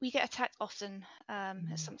 We get attacked often.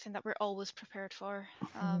 It's something that we're always prepared for.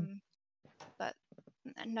 But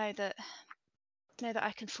now that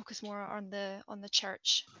I can focus more on the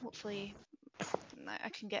church, hopefully I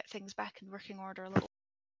can get things back in working order a little.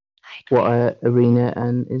 What are Arena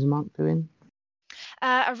and Ismark doing?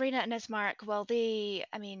 Arena and Ismark, well, they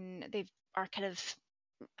are kind of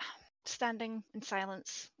standing in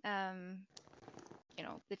silence.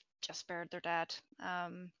 They've just buried their dad,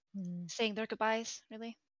 saying their goodbyes,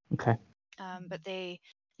 really. Okay. But they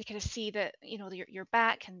kind of see that you're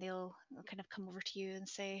back, and they'll kind of come over to you and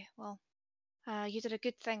say, "Well, you did a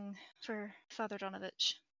good thing for Father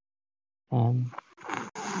Donovich."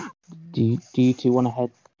 Do you two want to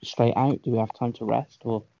head straight out? Do we have time to rest,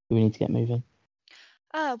 or do we need to get moving?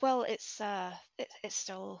 Well, it's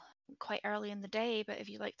still quite early in the day, but if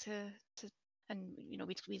you like to and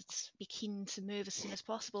we'd be keen to move as soon as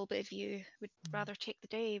possible. But if you would rather take the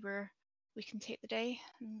day, we can take the day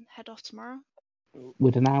and head off tomorrow.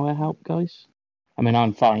 Would an hour help, guys? I mean,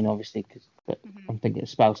 I'm fine, obviously, but I'm thinking of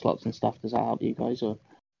spell slots and stuff. Does that help you guys, or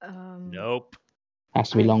Nope.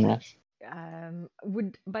 has to be long rest?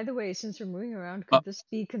 By the way, since we're moving around, could this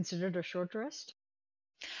be considered a short rest?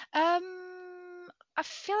 I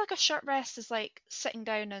feel like a short rest is like sitting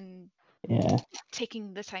down and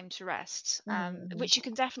taking the time to rest, which you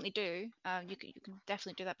can definitely do. You can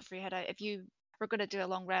definitely do that before you head out. If you were going to do a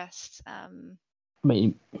long rest, I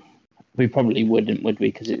mean, we probably wouldn't, would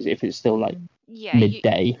we? Because if it's still like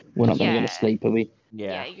midday, we're not going to go to sleep, are we?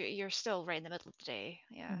 Yeah, you're still right in the middle of the day.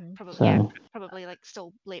 Yeah, probably. So- Yeah, probably like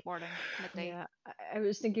still late morning, midday. Yeah, I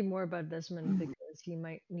was thinking more about Desmond because he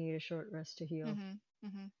might need a short rest to heal.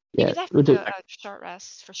 You could definitely do a short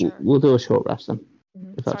rest for sure. We'll do a short rest then,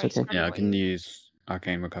 if that's okay. Yeah, I can use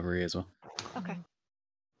Arcane Recovery as well. Okay.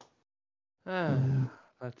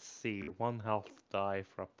 Let's see. 1 health die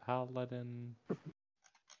for a paladin.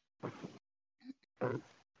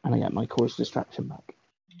 And I get my course distraction back.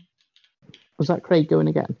 Was that Craig going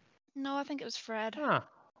again? No, I think it was Fred. Well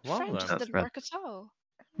Fred then. just didn't work at all.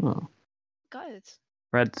 Oh, Good.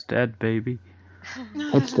 Red's dead, baby.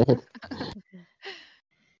 it's dead.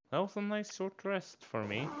 That was a nice short rest for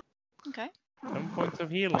me. Okay. 10 points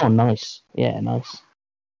of healing. Oh, nice. Yeah, nice.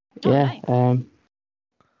 Oh, Yeah. nice.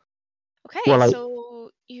 Okay, well,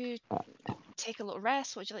 so you take a little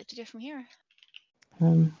rest. What would you like to do from here?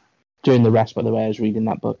 During the rest, by the way, I was reading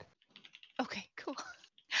that book. Okay, cool.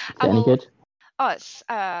 Is it any good? Oh, it's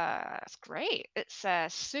great. It's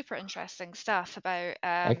super interesting stuff about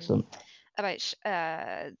Excellent.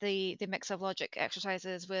 the mix of logic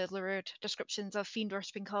exercises with lurid descriptions of fiend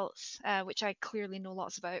worshipping cults, which I clearly know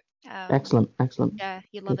lots about. Excellent. Yeah,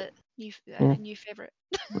 you love Good. it. Yeah. New favorite.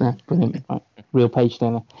 Yeah, brilliant. Right. Real page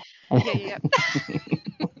turner. Yeah.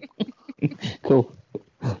 Cool.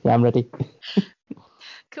 Yeah, I'm ready.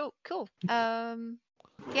 Cool.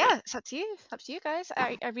 Yeah, it's up to you. Up to you guys.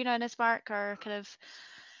 Irina and Ismark are kind of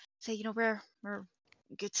say, we're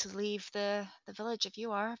good to leave the village if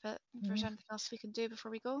you are, but if there's anything else we can do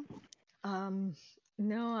before we go.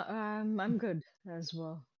 No, I'm good as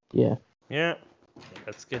well. Yeah. Yeah,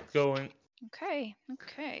 let's get going. Okay.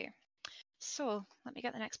 So let me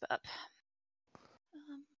get the next bit up.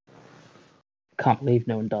 Can't believe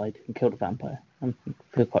no one died and killed a vampire. I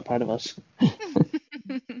feel quite proud of us.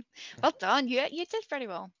 Well done. You did very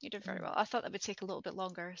well. You did very well. I thought that would take a little bit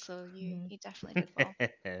longer, so you definitely did well.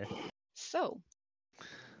 So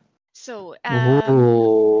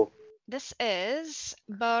Ooh. this is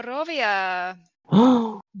Barovia.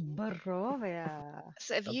 Barovia.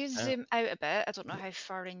 So if you zoom out a bit, I don't know how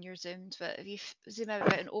far in you're zoomed, but if you zoom out a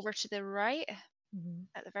bit and over to the right,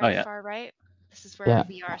 at the very far right, this is where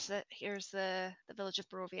we are. So here's the village of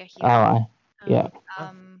Barovia here. Alright. Yeah.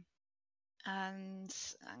 And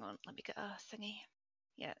hang on, let me get a thingy.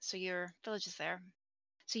 Yeah, so your village is there.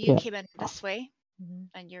 So you came in this way,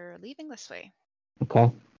 and you're leaving this way.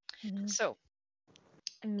 Okay. So.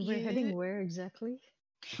 And we're heading where exactly?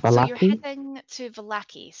 Vallaki? So you're heading to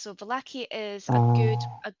Vallaki. So Vallaki is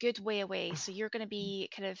a good way away. So you're going to be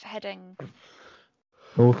kind of heading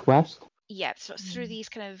northwest. Yeah, so it's through these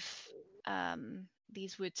kind of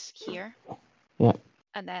these woods here. Yeah.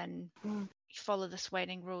 And then you follow this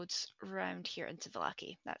winding roads around here into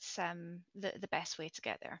Vallaki. That's the best way to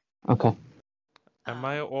get there. Okay. Am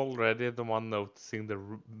I already the one noticing the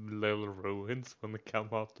little ruins when they come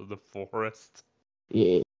out of the forest?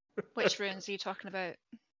 Yeah. Which ruins are you talking about?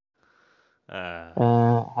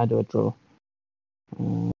 How do I draw?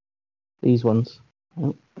 These ones.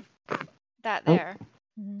 Oh. That there?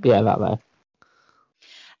 Yeah, that there.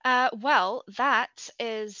 Well, that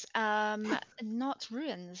is not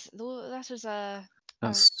ruins. Though that is a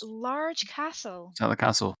large castle. Is that the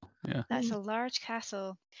castle? Yeah. That's a large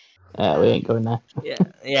castle. We ain't going there.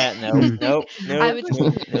 Yeah, no.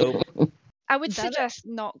 I would suggest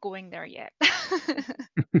not going there yet.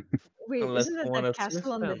 Wait, Unless isn't one that has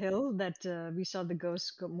castle on the listened. hill that we saw the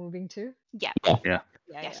ghosts moving to? Yeah. Yeah.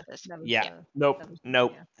 Yes, it is. That was, Yeah. Nope.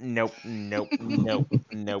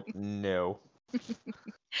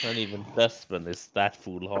 Not even Dustman is that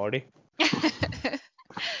foolhardy.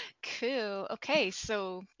 Cool. Okay,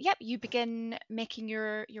 so yep, you begin making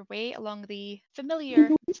your way along the familiar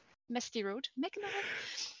misty road. Making that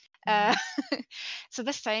way. So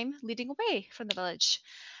this time leading away from the village.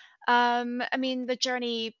 I mean, the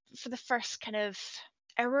journey for the first kind of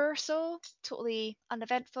hour or so, totally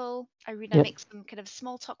uneventful. Irina makes some kind of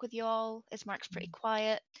small talk with you all. Ismark's pretty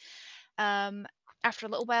quiet. After a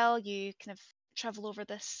little while, you kind of travel over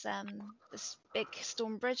this this big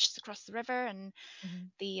stone bridge across the river, and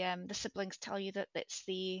the siblings tell you that it's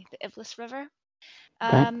the Ivlis River.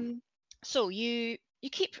 So you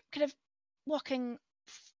keep kind of walking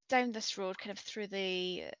down this road, kind of through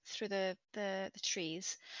the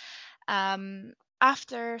trees.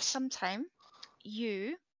 After some time,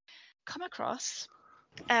 you come across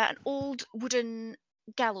an old wooden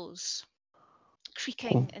gallows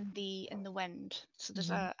creaking in the wind. So there's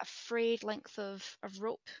a frayed length of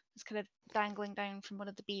rope that's kind of dangling down from one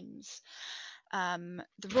of the beams. The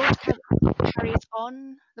road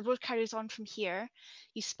carries on from here.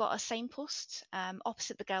 You spot a signpost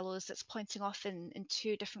opposite the gallows that's pointing off in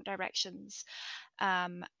two different directions.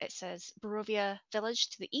 It says Barovia Village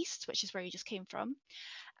to the east, which is where you just came from,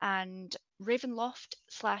 and Ravenloft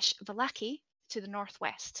 / Vallaki to the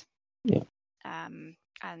northwest. Yeah. And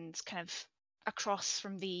kind of across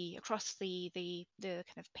the kind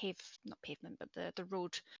of not pavement, but the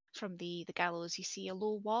road from the gallows, you see a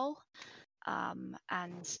low wall. And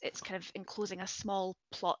it's kind of enclosing a small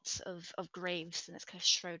plot of graves, and it's kind of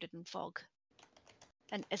shrouded in fog.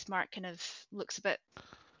 And Ismark kind of looks a bit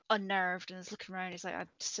unnerved and is looking around. He's like, "I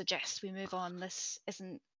suggest we move on. This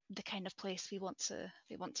isn't the kind of place we want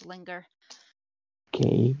to linger.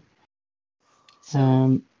 Okay.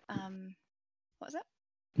 So, what was it?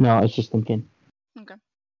 No, I was just thinking. Okay.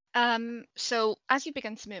 So as you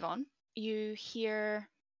begin to move on, you hear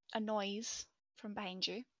a noise from behind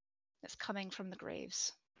you. It's coming from the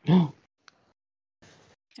graves. There's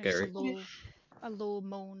Scary. a low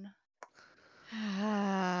moan.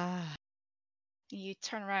 You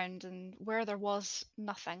turn around, and where there was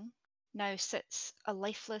nothing, now sits a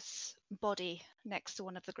lifeless body next to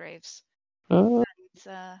one of the graves. Oh,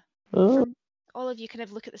 And oh. all of you kind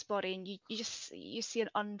of look at this body, and you see an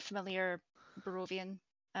unfamiliar Barovian.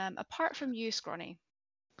 Apart from you, Scrawny.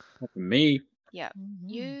 Me. Yeah.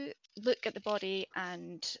 You look at the body,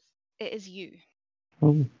 and it is you.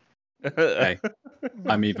 Oh. Hey,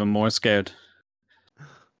 I'm even more scared.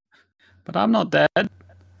 But I'm not dead.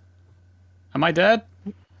 Am I dead?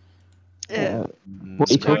 What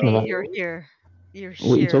are you talking about? You're here. You're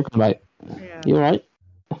What are you here. talking about? Yeah. You alright?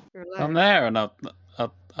 You're alive. I'm there, and I'll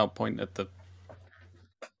point at the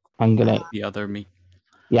other me.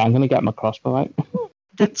 Yeah, I'm gonna get my crossbow out.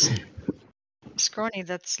 That's Scrawny.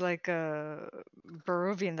 That's like a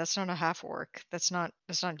Barovian. That's not a half orc. That's not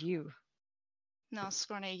you. No,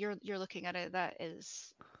 Scrawny, you're looking at it. That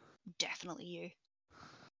is definitely you.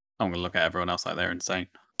 I'm gonna look at everyone else like they're insane.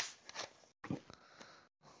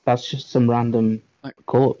 That's just some random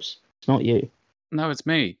corpse. It's not you. No, it's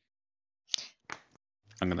me.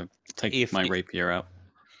 I'm gonna take my rapier out.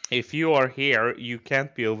 If you are here, you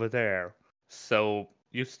can't be over there. So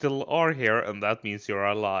you still are here, and that means you're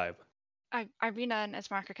alive. Irina and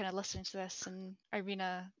Ismark are kind of listening to this, and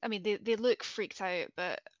Irina, I mean, they look freaked out,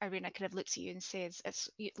 but Irina kind of looks at you and says,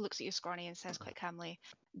 looks at you, Scrawny, and says quite calmly,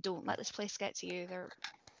 "Don't let this place get to you.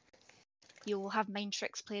 You will have mind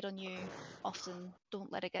tricks played on you often.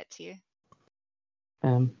 Don't let it get to you."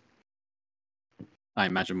 I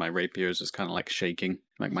imagine my rapier is just kind of like shaking,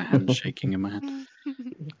 like my hand's shaking in my hand.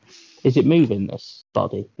 Is it moving? This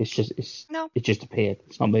body? No. It just appeared.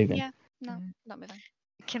 It's not moving. Yeah, no, not moving.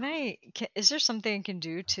 Is there something I can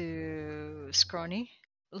do to Scrawny?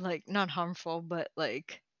 Like, not harmful, but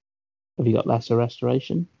like... Have you got lesser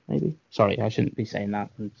restoration, maybe? Sorry, I shouldn't be saying that.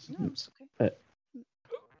 No, it's okay. But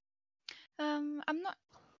I'm not...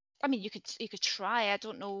 I mean, you could try. I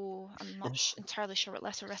don't know. I'm not entirely sure what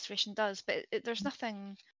lesser restoration does, but there's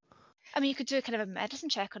nothing... I mean, you could do kind of a medicine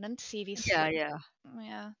check on him to see if he's... Yeah.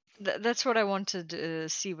 That's what I wanted to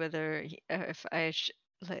see, whether if I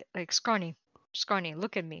like Scrawny,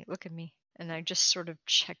 look at me, and I just sort of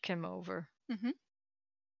check him over. Mm-hmm.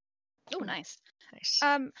 Oh, nice.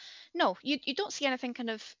 No, you don't see anything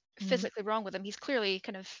kind of physically wrong with him. He's clearly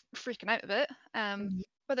kind of freaking out a bit,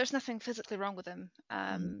 but there's nothing physically wrong with him.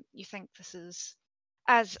 You think this is,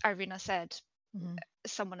 as Irina said,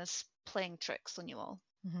 someone is playing tricks on you all.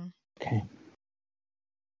 Okay.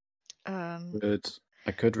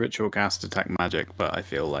 I could ritual cast detect magic, but I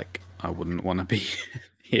feel like I wouldn't want to be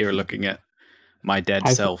here looking at my dead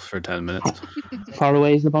self for 10 minutes. How far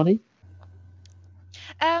away is the body?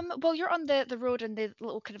 Well, you're on the road, and the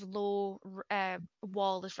little kind of low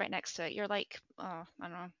wall is right next to it. You're like, I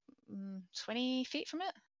don't know, 20 feet from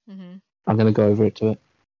it. I'm gonna go over it to it.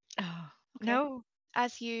 Oh, okay. No.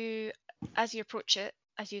 As you approach it,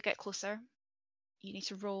 as you get closer, you need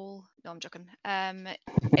to roll. No, I'm joking.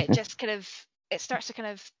 It just kind of starts to kind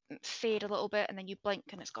of fade a little bit, and then you blink,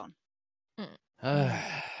 and it's gone.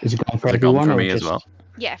 Is it gone for Is it everyone, gone for or me just... as well?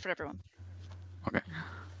 Yeah, for everyone. Okay.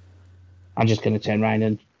 I'm just gonna turn around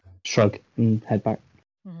and shrug and head back.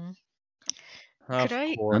 Could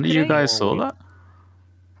I? None of you guys saw that?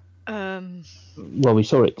 Well, we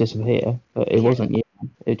saw it disappear, but it wasn't you.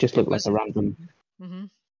 It just looked like a random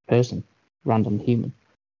person, random human.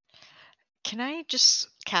 Can I just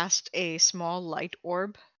cast a small light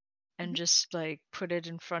orb and just like put it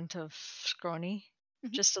in front of Scrawny?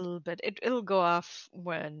 Just a little bit. It'll go off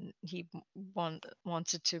when he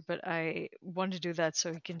wants it to, but I want to do that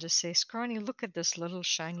so he can just say, "Scrawny, look at this little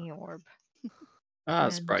shiny orb."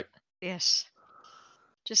 That's bright. Yes.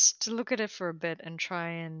 Just to look at it for a bit and try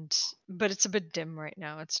and... But it's a bit dim right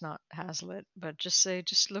now. It's not Hazlet. But just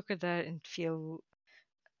look at that and feel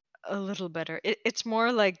a little better. It's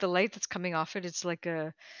more like the light that's coming off it. It's like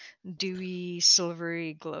a dewy,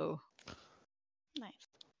 silvery glow. Nice.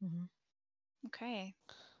 Okay.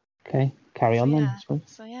 Okay, carry on then.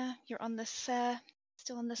 So yeah, you're on this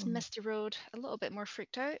still on this misty road, a little bit more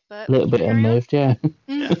freaked out, but A little bit unnerved, yeah.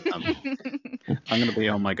 Yeah, I'm gonna be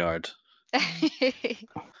on my guard.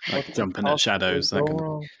 Like jumping at shadows.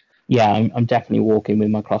 Yeah, I'm definitely walking with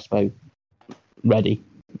my crossbow ready.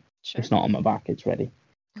 Sure. It's not on my back, it's ready.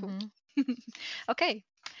 Cool. Okay.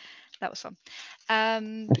 That was fun.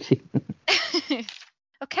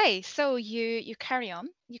 Okay, so you carry on.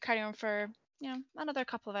 You carry on for another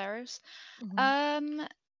couple of hours.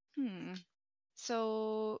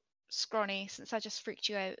 So Scrawny, since I just freaked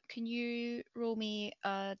you out, can you roll me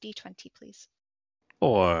a d20, please?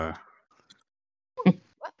 4. What?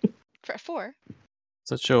 For a 4?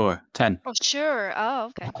 So sure. 10. Oh, sure. Oh,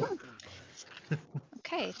 okay.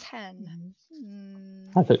 Okay, 10.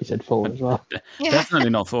 I thought you said 4 as well. Yeah. Definitely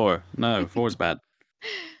not 4. No, 4 is bad.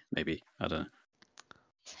 Maybe. I don't know.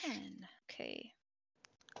 10. Okay.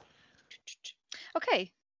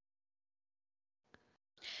 Okay.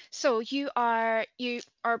 So you are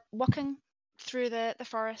walking through the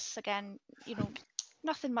forests again.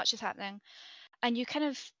 Nothing much is happening, and you kind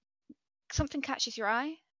of something catches your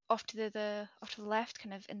eye off to the left,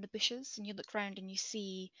 kind of in the bushes, and you look around and you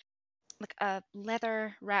see like a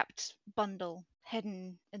leather wrapped bundle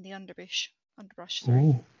hidden in the underbrush.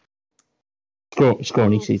 Sorry.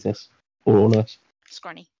 Scrawny sees this. Or all of us.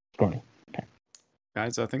 Scrawny. Scrawny. Okay.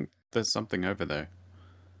 Guys, I think there's something over there.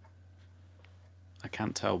 I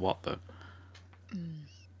can't tell what though.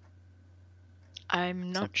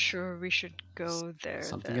 I'm not sure we should go there.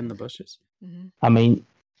 Something then. in the bushes? I mean,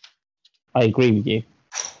 I agree with you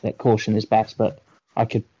that caution is best, but I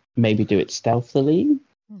could maybe do it stealthily.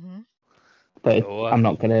 But I'm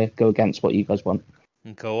not going to go against what you guys want.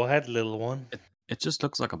 Go ahead, little one. It just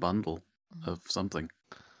looks like a bundle of something.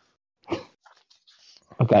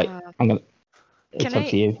 Okay, I'm gonna. It's up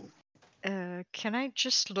to you. Can I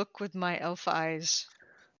just look with my elf eyes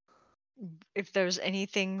if there's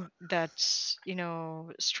anything that's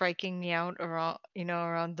striking me out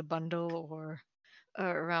around the bundle or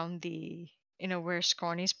around the where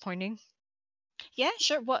Scrawny's pointing? Yeah,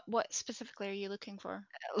 sure. What specifically are you looking for?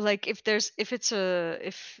 Like if there's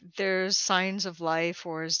signs of life,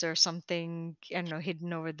 or is there something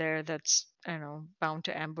hidden over there that's bound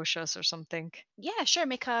to ambush us or something? Yeah, sure.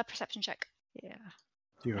 Make a perception check. Yeah.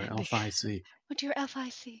 Do your elf eye see? What do your elf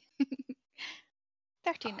eyes see?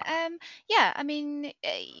 13. Yeah, I mean,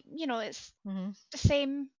 it's the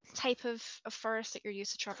same type of forest that you're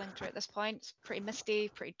used to traveling through at this point. It's pretty misty,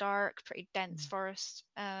 pretty dark, pretty dense forest.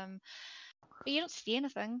 But you don't see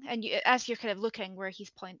anything, and as you're kind of looking where he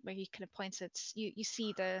kind of pointed, you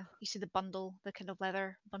see the bundle, the kind of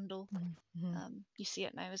leather bundle. You see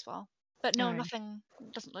it now as well, but no, nothing.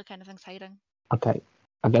 Doesn't look anything's hiding. Okay,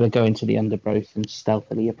 I'm going to go into the undergrowth and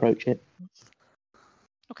stealthily approach it.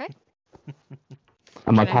 Okay.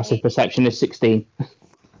 And my passive perception is 16.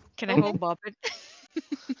 Can I hold Bob it?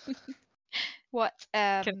 What?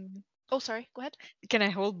 Oh, sorry. Go ahead. Can I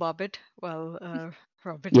hold Bobbit while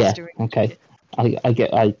Robert is doing? Okay. I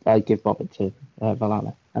give Bobbit to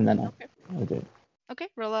Valana, and then I'll do it. Okay.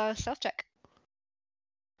 Roll a stealth check.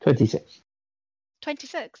 26.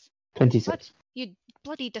 26. 26. You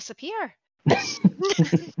bloody disappear.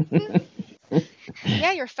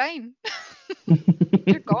 Yeah, you're fine.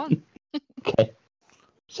 You're gone. Okay.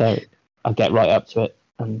 So I'll get right up to it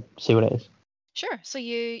and see what it is. Sure. So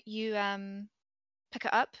you pick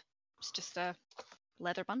it up. It's just a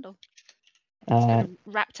leather bundle. It's kind of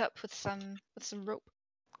wrapped up with some rope.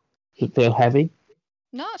 Does it feel heavy?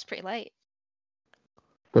 No, it's pretty light.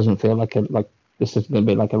 Doesn't feel like this is going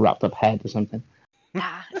to be like a wrapped up head or something.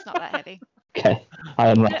 Nah, it's not that heavy. Okay, I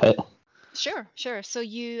unwrap it. Sure. So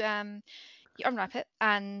you unwrap it,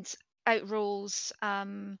 and out rolls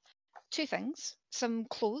two things: some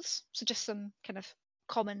clothes, so just some kind of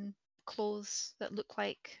common clothes that look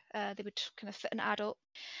like they would kind of fit an adult,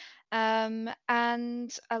 and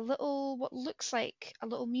what looks like a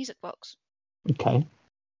little music box. Okay.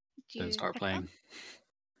 Then start playing.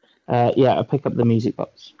 Yeah, I pick up the music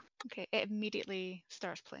box. Okay, it immediately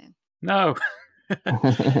starts playing. No.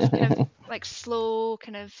 Kind of like slow,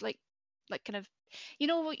 kind of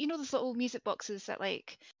those little music boxes that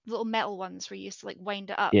like little metal ones where you used to like wind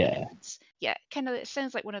it up. Yeah. Yeah, kind of. It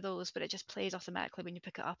sounds like one of those, but it just plays automatically when you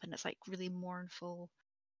pick it up, and it's like really mournful.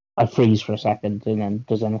 I freeze for a second, and then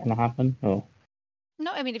does anything happen? Or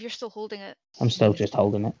no, I mean if you're still holding it. I'm still just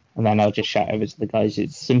holding it, and then I'll just shout over to the guys.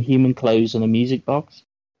 It's some human clothes and a music box.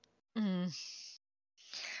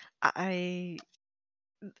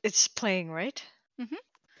 It's playing, right? Mm-hmm.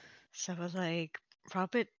 So like,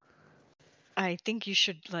 Robert, I think you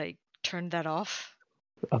should like turn that off.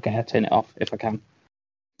 Okay, I turn it off if I can.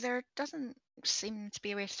 There doesn't seem to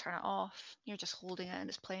be a way to turn it off. You're just holding it and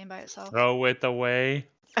it's playing by itself. Throw it away.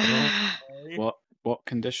 What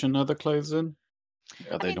condition are the clothes in?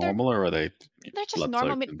 Are I they mean, normal or are they they're just blood normal.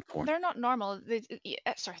 I soaked mean, in porn? they're not normal.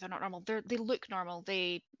 Sorry, they're not normal. They look normal.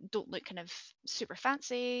 They don't look kind of super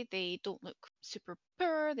fancy. They don't look super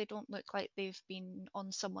poor. They don't look like they've been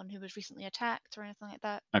on someone who was recently attacked or anything like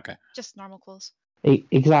that. Okay. Just normal clothes.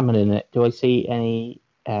 Examining it, do I see any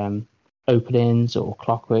openings or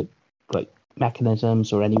clockwork like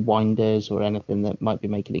mechanisms or any winders or anything that might be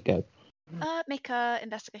making it go? Make a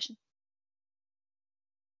investigation.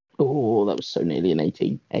 Oh, that was so nearly an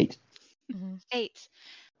 18. 8. 8.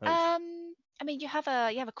 Nice. I mean, you have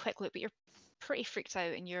a quick look, but you're pretty freaked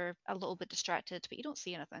out and you're a little bit distracted, but you don't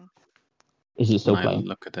see anything. Is it still Can I playing?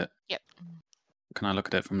 look at it? Yep. Can I look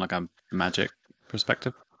at it from like a magic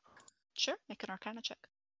perspective? Sure, make an Arcana check.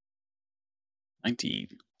 19.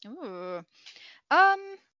 Ooh.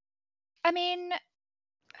 I mean,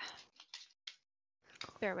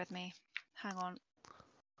 bear with me. Hang on.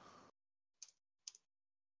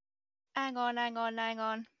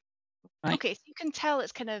 Right. Okay, so you can tell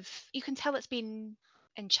it's been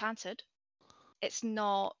enchanted. It's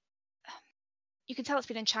not. You can tell it's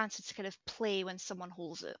been enchanted to kind of play when someone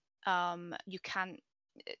holds it. You can't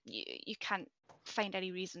find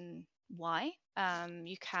any reason why.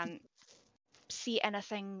 You can't see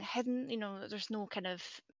anything hidden. There's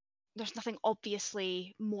nothing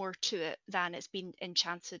obviously more to it than it's been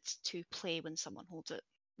enchanted to play when someone holds it.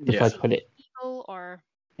 If Yeah. I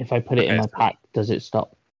put it in my so- pack, does it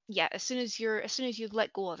stop? Yeah, as soon as you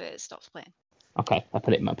let go of it, it stops playing. Okay, I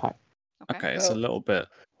put it in my pack. Okay, it's a little bit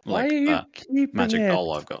Why like are you that keeping magic it?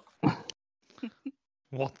 doll I've got.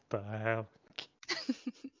 What the hell?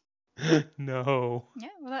 No. Yeah,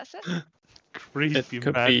 well that's it. It Creepy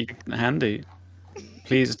could magic. be handy.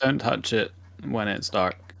 Please don't touch it when it's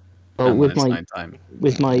dark Well, and when with it's my nighttime.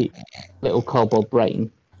 little cobalt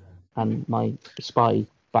brain and my spy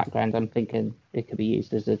background, I'm thinking it could be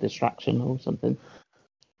used as a distraction or something.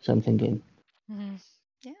 So I'm thinking,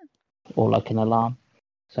 Yeah. or like an alarm.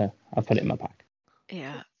 So I put it in my pack.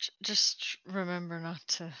 Yeah, just remember not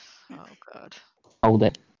to. Oh God. Hold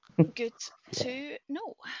it. Good to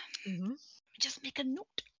know. Mm-hmm. Just make a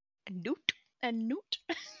note. A note. A note.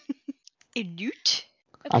 A note.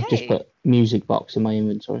 I've just Okay. put music box in my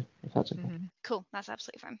inventory, if that's okay. Mm-hmm. Cool. That's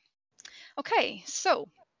absolutely fine. Okay, so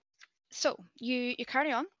you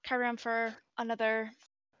carry on for another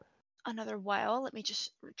while. Let me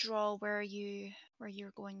just draw where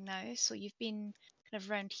you're going now. So you've been kind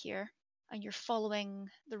of around here, and you're following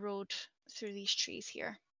the road through these trees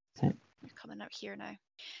here. Okay. You're coming out here now.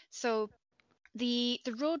 So the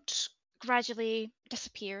road gradually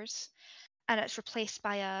disappears, and it's replaced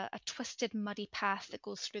by a twisted, muddy path that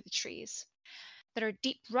goes through the trees. There are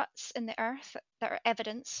deep ruts in the earth that are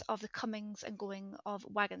evidence of the comings and going of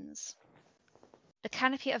wagons. The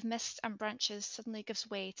canopy of mist and branches suddenly gives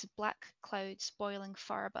way to black clouds boiling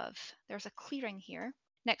far above. There's a clearing here,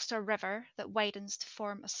 next to a river that widens to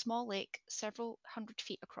form a small lake several 100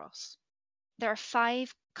 feet across. There are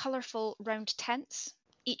 5 colourful round tents,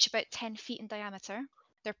 each about 10 feet in diameter.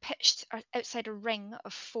 They're pitched outside a ring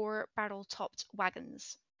of 4 barrel-topped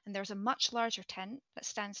wagons, and there's a much larger tent that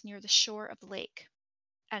stands near the shore of the lake.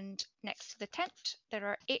 And next to the tent, there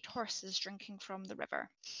are 8 horses drinking from the river.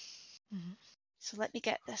 Mhm. So let me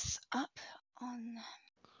get this up on.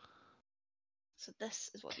 So this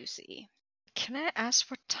is what you see. Can I ask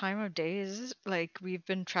what time of day is it? Like we've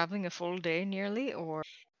been traveling a full day nearly, or?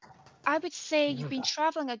 I would say you've been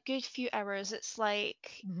traveling a good few hours. It's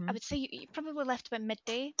like, I would say you probably left about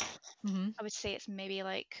midday. Mm-hmm. I would say it's maybe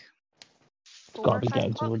like It's 4 got to or be 5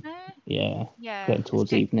 getting o'clock towards, now. yeah, Yeah, getting it's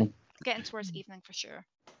towards evening. getting towards evening for sure.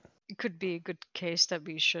 It could be a good case that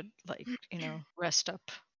we should rest up.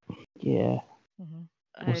 Yeah, Mm-hmm.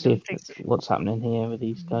 we'll I see don't think. what's happening here with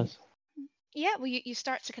these Mhm. guys. Yeah, well, you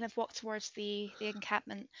start to kind of walk towards the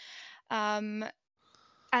encampment, and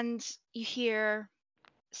you hear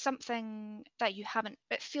something that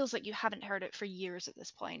it feels like you haven't heard it for years at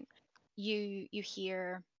this point. You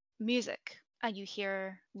hear music and you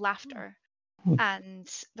hear laughter, and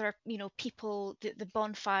there are people, the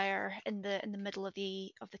bonfire in the middle of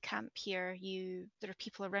the camp here. There are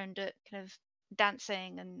people around it kind of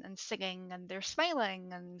dancing and singing, and they're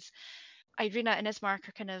smiling, and Irina and Ismark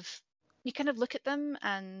are you kind of look at them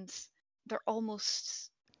and they're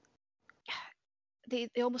almost they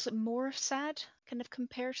almost look more sad kind of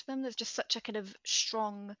compared to them. There's just such a kind of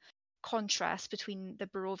strong contrast between the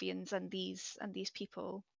Barovians and these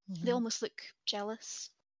people. They almost look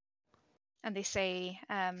jealous, and they say,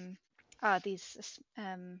 these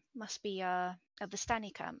must be a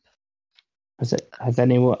Vistani camp. Has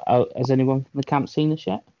anyone from the camp seen us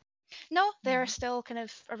yet? No, they're still kind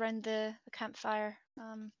of around the campfire.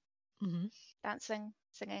 Mm-hmm. dancing,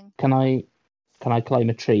 singing. Can I climb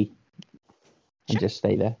a tree and Sure. just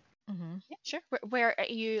stay there Mm-hmm. Yeah, sure. Where are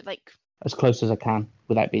you, like? as close as I can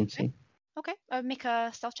without being seen? Okay, make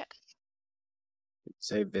a stealth check.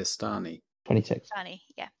 Say Vistani. 26. Danny,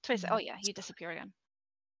 yeah. 20. Oh yeah, you disappear again.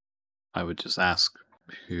 I would just ask,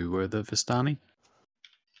 who were the Vistani?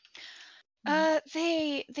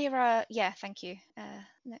 They were yeah. Thank you.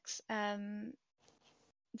 Next.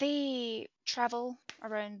 They travel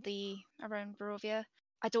around Barovia.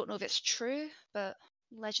 I don't know if it's true, but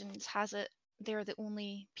legends has it they're the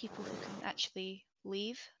only people who can actually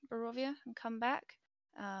leave Barovia and come back.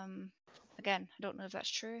 Again, I don't know if that's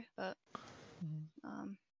true, but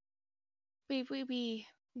we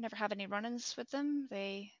never have any run-ins with them.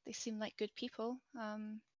 They seem like good people.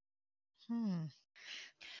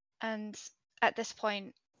 And at this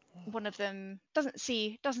point, one of them doesn't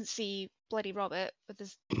see bloody Robert with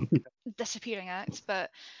his disappearing act,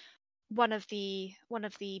 but one of the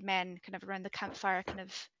men kind of around the campfire kind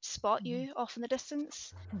of spot you off in the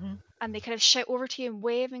distance, and they kind of shout over to you and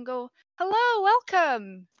wave and go, "Hello,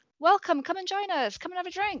 welcome, come and join us, come and have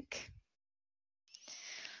a drink."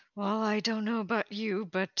 Well, I don't know about you,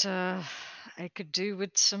 but I could do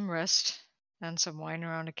with some rest and some wine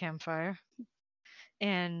around a campfire.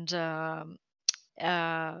 And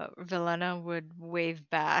Velena would wave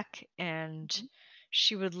back, and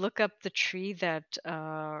she would look up the tree that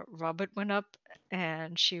Robert went up,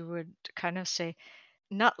 and she would kind of say,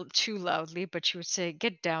 not too loudly, but she would say,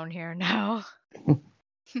 "Get down here now."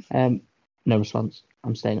 No response.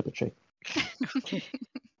 I'm staying at the tree. Okay.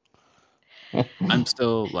 I'm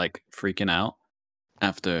still like freaking out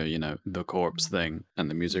after, the corpse thing and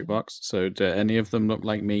the music box. So do any of them look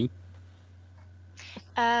like me?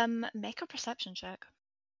 Make a perception check.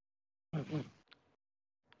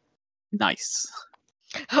 Nice.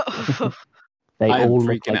 They I am all look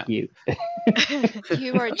freaking like out. you.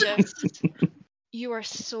 You are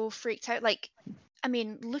so freaked out. Like, I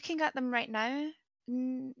mean, looking at them right now,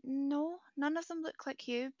 no, none of them look like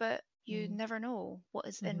you, but you never know what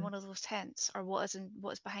is in one of those tents, or what is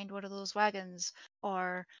behind one of those wagons,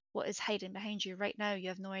 or what is hiding behind you right now. You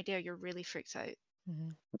have no idea. You're really freaked out.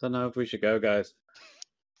 I don't know if we should go, guys.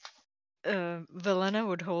 Velena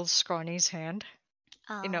would hold Scrawny's hand.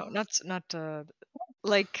 Not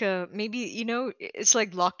like maybe it's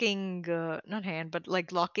like locking not hand, but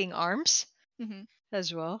like locking arms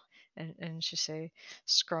as well. And she say,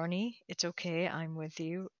 "Scrawny, it's okay. I'm with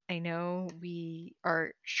you. I know we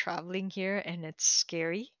are traveling here and it's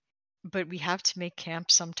scary, but we have to make camp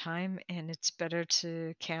sometime, and it's better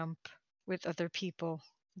to camp with other people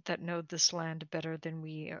that know this land better than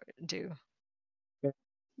we do."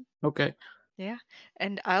 Okay. Yeah,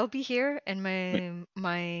 and I'll be here, and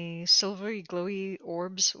my silvery glowy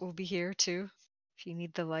orbs will be here too, if you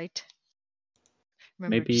need the light.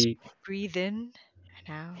 Remember, just Maybe breathe in and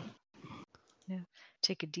out. Yeah.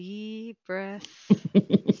 Take a deep breath.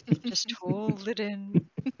 Just hold it in.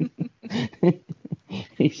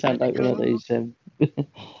 You sound Let like one of go. those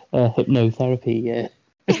hypnotherapy.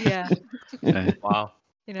 Yeah. Wow.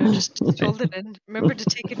 Just hold it in. Remember to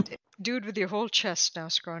take it. Do it with your whole chest now,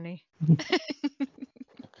 Scrawny.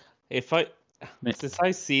 Since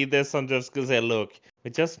I see this, I'm just gonna say, look, we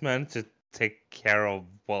just managed to take care of,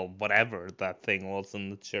 well, whatever that thing was in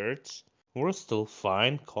the church. We're still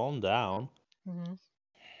fine. Calm down.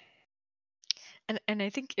 And I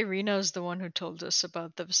think Irina is the one who told us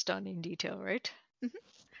about the Vistani in detail, right?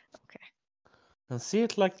 Okay. And see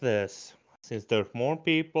it like this: since there's more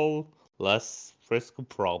people, less risk of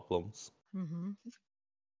problems.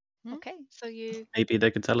 Okay, so you. maybe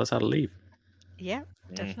they could tell us how to leave. Yeah,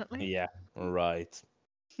 definitely. Yeah, right.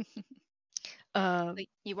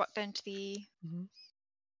 You walk down to the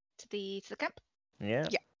camp. Yeah.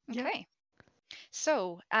 Okay.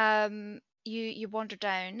 So you wander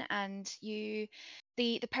down, and the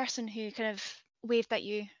person who kind of waved at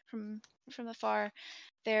you from afar,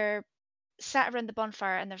 they're sat around the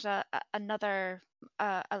bonfire, and there's another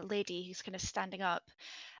lady who's kind of standing up,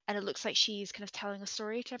 and it looks like she's kind of telling a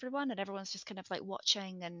story to everyone, and everyone's just kind of like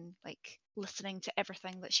watching and like listening to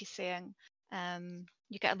everything that she's saying.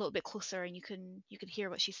 You get a little bit closer, and you can hear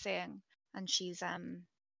what she's saying, and she's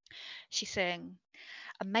saying,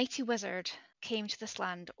 "A mighty wizard came to this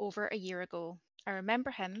land over a year ago. I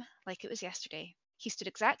remember him like it was yesterday. He stood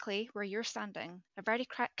exactly where you're standing. A very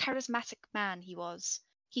charismatic man he was.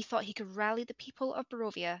 He thought he could rally the people of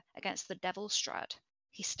Barovia against the devil Strahd.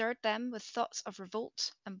 He stirred them with thoughts of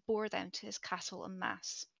revolt and bore them to his castle en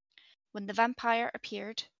masse. When the vampire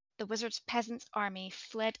appeared, the wizard's peasant army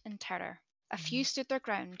fled in terror. A few stood their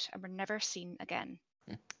ground and were never seen again.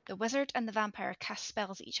 The wizard and the vampire cast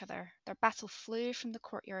spells at each other. Their battle flew from the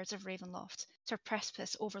courtyards of Ravenloft to a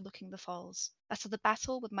precipice overlooking the falls. I saw the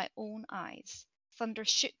battle with my own eyes. Thunder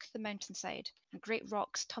shook the mountainside, and great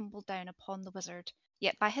rocks tumbled down upon the wizard.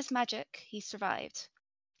 Yet by his magic he survived.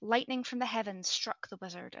 Lightning from the heavens struck the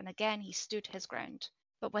wizard, and again he stood his ground.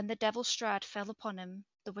 But when the devil Strahd fell upon him,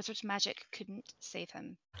 the wizard's magic couldn't save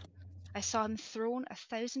him. I saw him thrown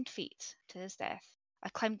 1,000 feet to his death. I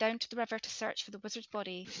climbed down to the river to search for the wizard's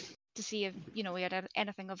body to see if, he had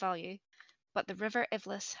anything of value, but the river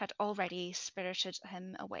Ivlis had already spirited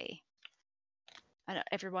him away. And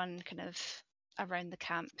everyone kind of around the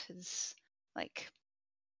camp is like,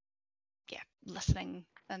 listening.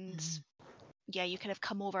 And you kind of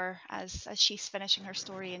come over as she's finishing her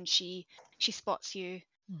story, and she spots you,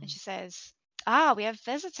 and she says, we have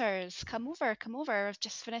visitors. Come over.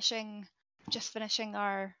 Just finishing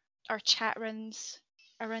our chat rounds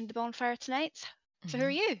around the bonfire tonight. So who are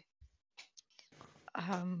you?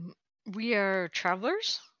 We are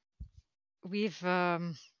travelers. We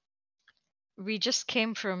just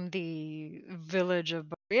came from the village of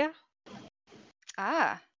Barovia.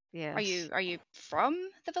 Yes. Are you from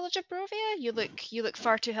the village of Barovia? You look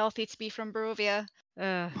far too healthy to be from Barovia.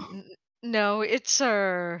 No, it's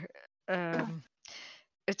our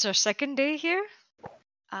second day here.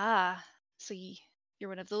 So you're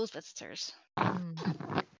one of those visitors.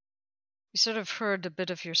 We sort of heard a bit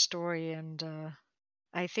of your story, and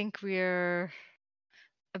I think we're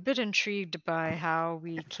a bit intrigued by how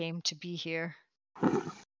we came to be here.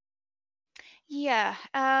 Yeah,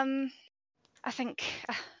 I think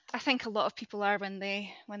a lot of people are when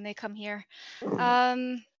they come here.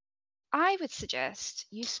 I would suggest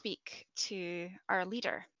you speak to our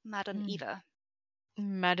leader, Madam Eva.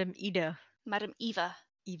 Madam Ida. Madam Eva.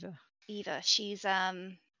 Eva. She's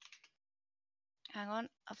hang on,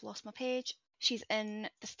 I've lost my page. She's in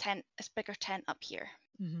this tent, this bigger tent up here.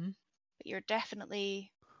 But you're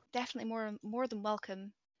definitely more than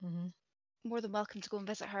welcome. More than welcome to go and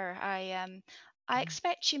visit her. I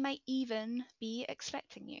expect she might even be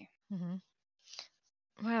expecting you.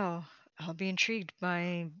 Well, I'll be intrigued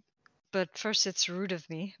but first it's rude of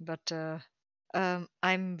me, but I'm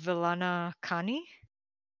Vallana Kani,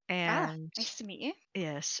 and nice to meet you.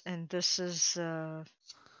 Yes, and this is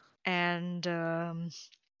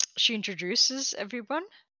she introduces everyone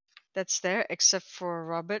that's there except for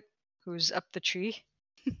Robert, who's up the tree.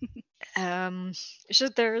 So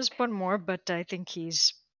there is one more, but I think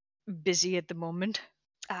he's busy at the moment.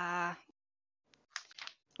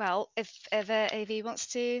 Well, if he wants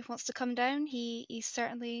to come down, he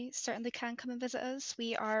certainly can come and visit us.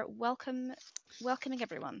 We are welcoming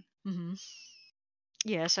everyone.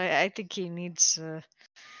 Yes, I think he needs.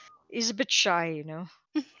 He's a bit shy,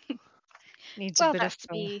 Needs a bit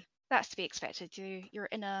that's to be expected. You're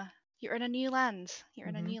in a new land. You're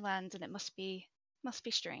in a new land, and it must be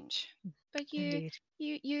strange. But you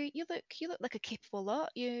look like a capable lot.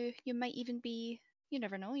 You might even be. You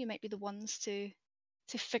never know. You might be the ones to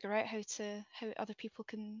figure out how other people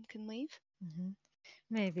can leave.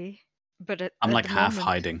 Maybe, but I'm at like the half moment,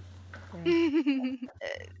 hiding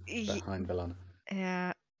yeah. behind Vallana.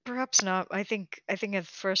 Yeah, perhaps not. I think at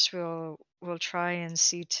first we'll try and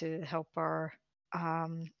see to help our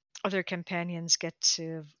other companions get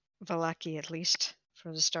to Vallaki at least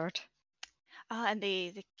for the start. And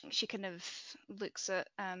she kind of looks at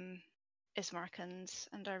Ismark and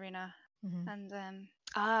Irina, and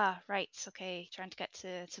right, okay, trying to get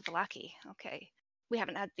to Vallaki. Okay, we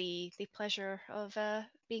haven't had the pleasure of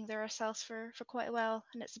being there ourselves for quite a while,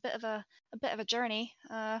 and it's a bit of a journey.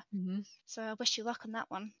 So I wish you luck on that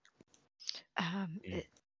one.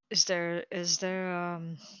 Is there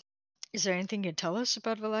anything you tell us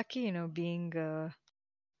about Vallaki? Being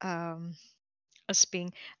us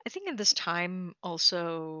being, I think at this time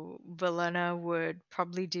also Vallana would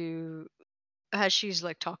probably do, as she's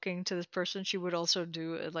like talking to this person, she would also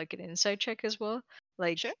do like an insight check as well,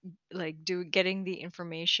 like Sure. Getting the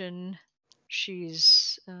information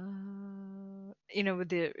she's with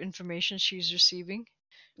the information she's receiving.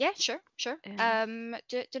 Yeah, sure. Do an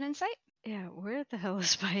insight. Yeah, where the hell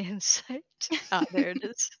is my insight? There it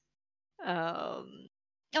is. Oh,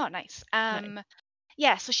 nice. Nice.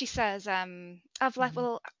 Yeah, so she says,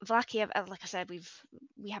 well, Vallaki, like I said, we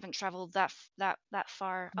haven't traveled that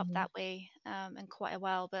far up that way in quite a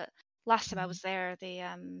while. But last time I was there, they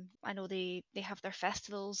I know they have their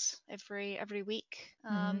festivals every week.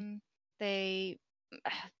 They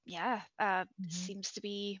seems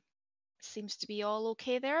to be all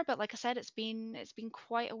okay there. But like I said, it's been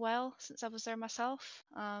quite a while since I was there myself.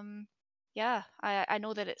 yeah, I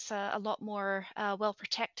know that it's a lot more well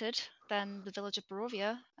protected than the village of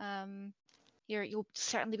Barovia. You'll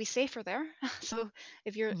certainly be safer there. So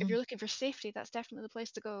if you're looking for safety, that's definitely the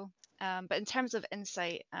place to go. But in terms of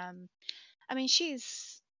insight, I mean,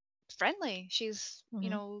 she's friendly. She's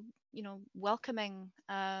welcoming.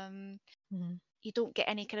 You don't get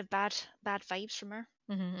any kind of bad vibes from her.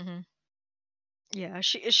 Yeah,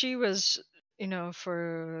 she was,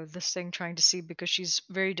 for this thing trying to see, because she's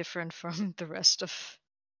very different from the rest of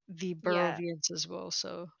the Yeah. Barovians as well.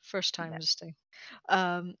 So first time Yeah. visiting.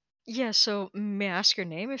 Yeah. So may I ask your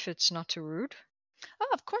name if it's not too rude? Oh,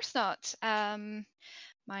 of course not.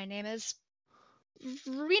 My name is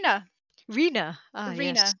Rena. Rena. Ah, yes.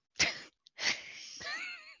 Rena.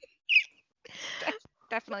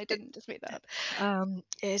 Definitely didn't just make that up.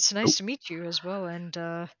 It's nice to meet you as well, and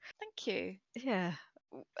Thank you. yeah.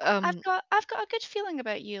 I've got a good feeling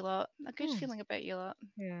about you lot. A good Hmm. feeling about you lot.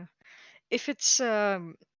 Yeah. If it's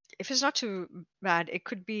not too bad, it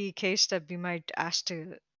could be a case that we might ask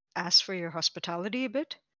for your hospitality a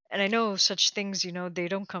bit. And I know such things, they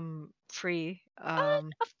don't come free. Oh,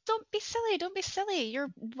 don't be silly. Don't be silly.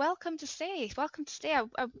 You're welcome to stay. Welcome to stay.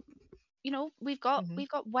 We've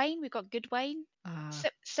got wine. We've got good wine.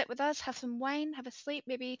 Sit with us. Have some wine. Have a sleep.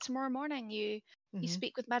 Maybe tomorrow morning you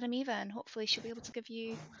speak with Madame Eva, and hopefully she'll be able to give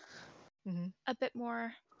you a bit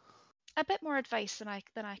more advice than I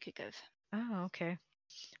could give. Oh, okay.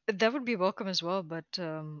 That would be welcome as well, but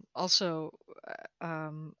also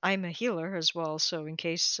I'm a healer as well, so in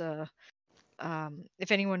case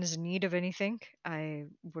if anyone is in need of anything, I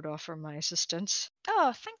would offer my assistance.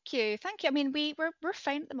 Oh, thank you. I mean, we're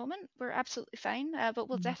fine at the moment. We're absolutely fine. But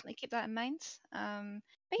we'll definitely keep that in mind.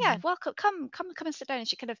 But yeah, welcome. Come and sit down. And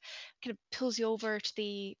she kind of pulls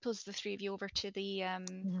the three of you over to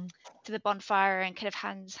the bonfire and kind of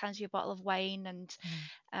hands you a bottle of wine, and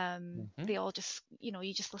they all just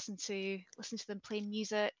you just listen to them playing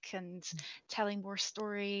music and telling more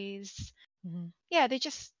stories. Yeah, they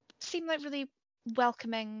just seem like really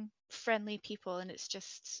welcoming, friendly people, and it's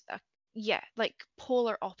just like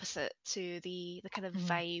polar opposite to the kind of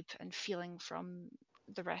vibe and feeling from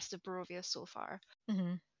the rest of Barovia so far.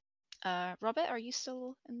 Robert, are you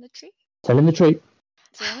still in the tree? Still in the tree.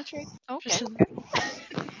 Still in the tree. Okay.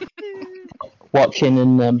 Watching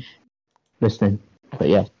and listening, but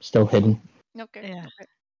yeah, still hidden. Okay. Yeah.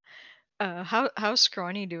 Okay. How's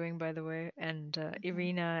Scrawny doing, by the way, and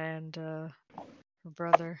Irina and her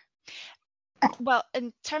brother? Well,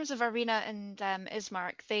 in terms of Irina and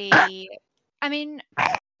Ismark, I mean,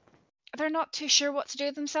 they're not too sure what to do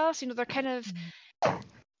with themselves. They're kind of,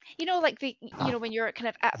 like when you're kind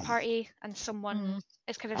of at a party and someone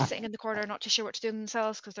is kind of sitting in the corner, not too sure what to do with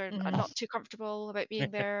themselves because they're not too comfortable about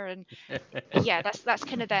being there. And yeah, that's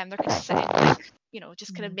kind of them. They're kind of sitting, like,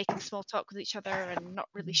 just kind of making small talk with each other and not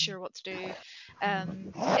really sure what to do.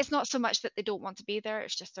 It's not so much that they don't want to be there;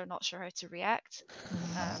 it's just they're not sure how to react.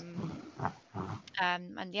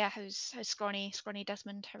 And yeah, how's Scrawny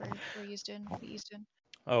Desmond? How are you doing? What are you doing?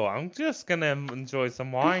 Oh, I'm just gonna enjoy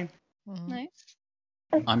some wine. Nice.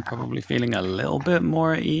 I'm probably feeling a little bit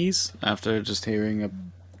more at ease after just hearing a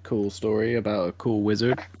cool story about a cool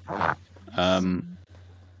wizard.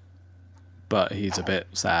 But he's a bit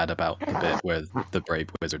sad about the bit where the brave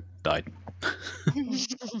wizard died.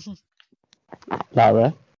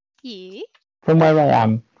 Lara, Yeah. from where I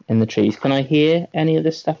am in the trees, can I hear any of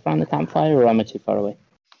this stuff around the campfire, or am I too far away?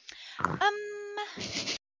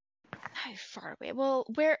 How far away? Well,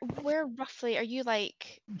 where roughly are you?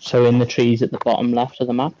 Like, So in the trees at the bottom left of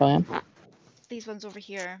the map, I am. these ones over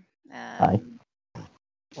here. Aye.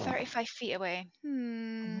 35 feet away.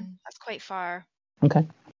 That's quite far. Okay.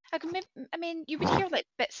 I mean, you would hear like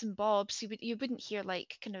bits and bobs. You wouldn't hear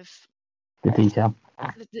like kind of The detail.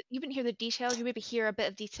 you wouldn't hear the detail. You maybe hear a bit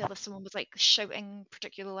of detail if someone was like shouting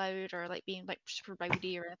particularly loud or like being like super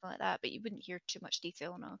rowdy or anything like that, but you wouldn't hear too much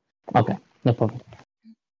detail, no. Okay, no problem.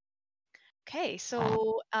 Okay,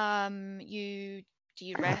 so do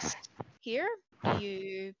you rest here? Do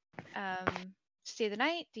you stay the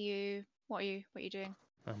night? What are you doing?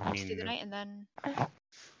 I Stay the mean, night and then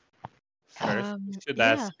first we should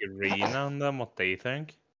Yeah. ask Irina and them what they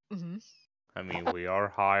think. I mean, we are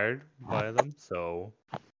hired by them, so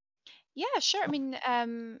yeah, sure. I mean,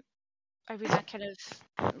 Irina kind of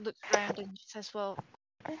looks around and she says, "Well,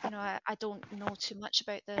 I don't know too much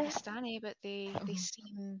about the Vistani, but they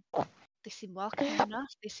seem welcoming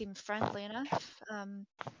enough. They seem friendly enough.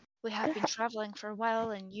 We have been traveling for a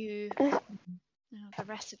while, and the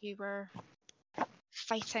rest of you were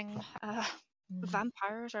fighting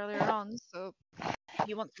vampires earlier on. So if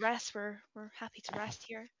you want to rest, we're happy to rest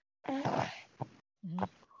here."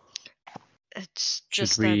 It's Should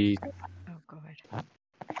just we? that. Oh, go ahead.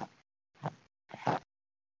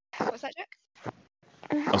 What was that, Jack?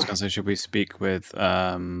 I was going to say, should we speak with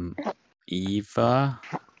Eva?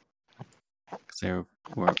 Because they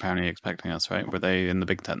were apparently expecting us, right? Were they in the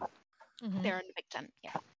big tent? Mhm. They're in the big tent.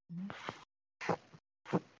 Yeah.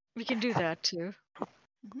 We can do that too.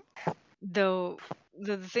 Mhm. Though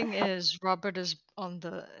the thing is, Robert is in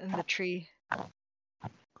the tree.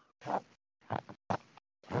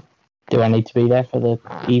 Do I need to be there for the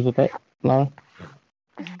Eva bit, Laura?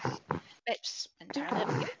 It's entirely up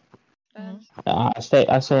to you. Mhm.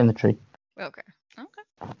 I stay in the tree. Okay. Okay.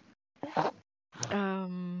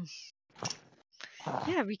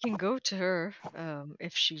 Yeah, we can go to her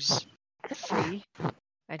if she's free.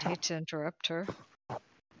 I'd hate to interrupt her.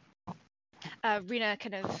 Rena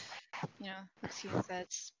kind of, looks at you and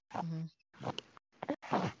says, Mhm.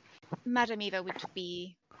 Madam Eva would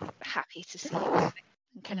be happy to see you,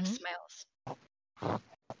 and kind of Mhm. smiles.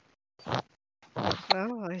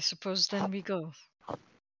 Well, I suppose then we go.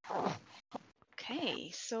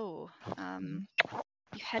 Okay, so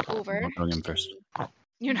you head over. I'm not going in first.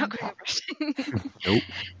 You're not going over. Nope.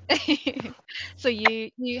 So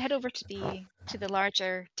you head over to the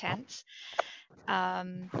larger tent,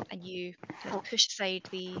 and you kind of push aside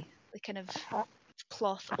the kind of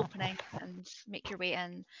cloth opening and make your way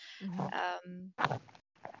in.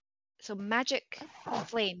 So magic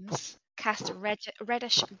flames cast a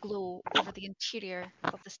reddish glow over the interior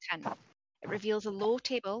of this tent. It reveals a low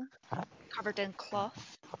table covered in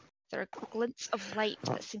cloth. There are glints of light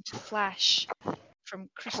that seem to flash from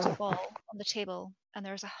crystal ball on the table, and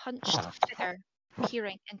there is a hunched figure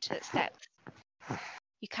peering into its depth.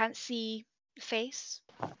 You can't see the face,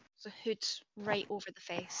 the hood right over the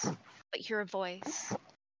face, but hear a voice.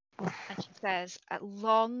 And she says, "At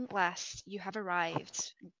long last you have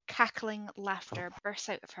arrived." And cackling laughter bursts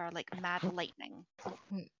out of her like mad lightning.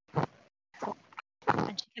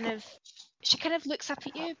 And she kind of looks up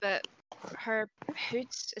at you, but her hood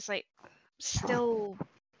is like still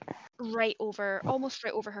almost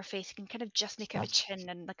right over her face. You can kind of just make out a chin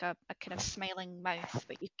and like a kind of smiling mouth,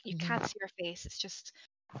 but you can't see her face. It's just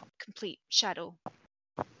complete shadow.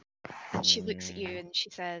 And she looks at you and she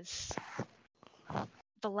says,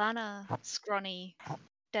 "Vallana, Scrawny,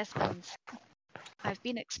 Desmond, I've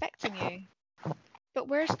been expecting you. But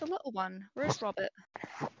where's the little one? Where's Robert?"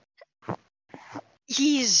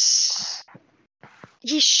 He's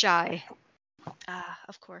shy. Ah,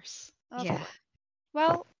 of course. Of Yeah. course.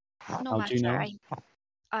 Well, no How do you matter.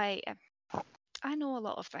 know? I know a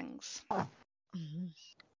lot of things. Mhm.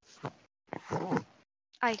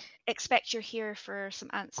 I expect you're here for some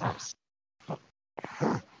answers.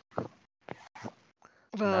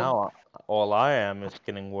 Well, Now, all I am is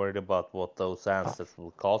getting worried about what those answers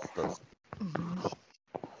will cost us. mhm.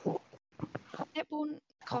 It won't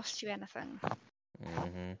cost you anything.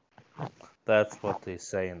 That's what they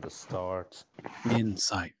say in the start.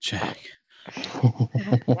 Insight check.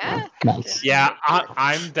 Yeah. Nice. Yeah,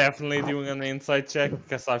 I'm definitely doing an insight check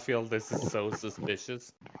because I feel this is so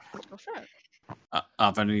suspicious. Go for it.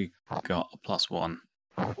 I've only got a +1.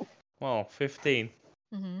 Well, 15.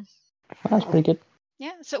 Mhm. That's pretty good.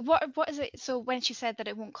 Yeah. So what is it? So when she said that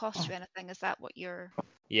it won't cost you anything, is that what you're?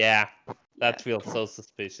 Yeah, that Yeah. feels so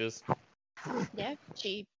suspicious. Yeah.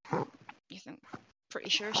 You think pretty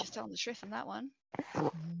sure she's telling the truth on that one.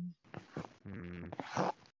 Mhm.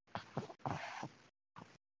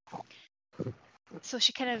 So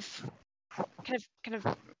she kind of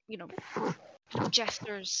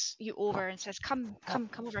gestures you over and says, come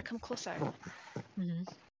over, come closer. Mhm.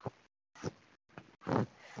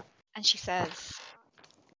 And she says,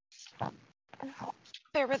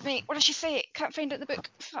 "Bear with me. What does she say? Can't find it in the book.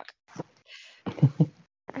 Fuck."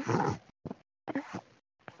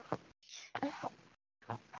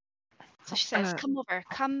 So she says, "Come over.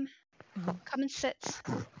 Come and sit,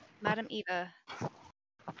 Madam Eva.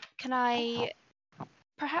 Can I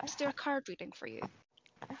perhaps do a card reading for you?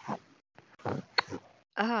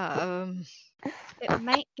 It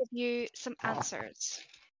might give you some answers."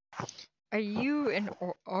 Are you an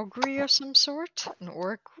augury of some sort? An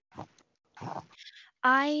oracle?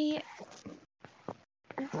 I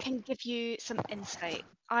can give you some insight.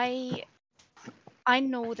 I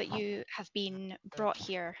know that you have been brought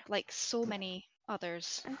here like so many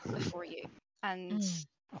others before you, and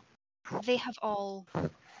they have all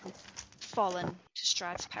fallen to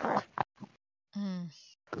Strahd's power.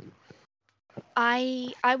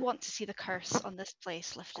 I want to see the curse on this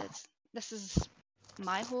place lifted. This is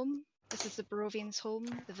my home. This is the Barovians' home,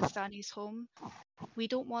 the Vistani's home. We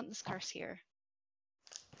don't want this curse here.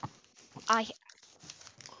 I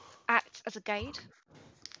act as a guide.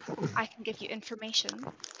 I can give you information.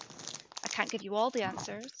 I can't give you all the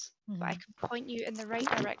answers, but I can point you in the right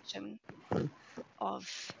direction of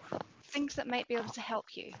things that might be able to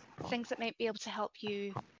help you. Things that might be able to help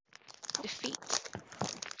you defeat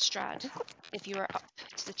Strahd if you are up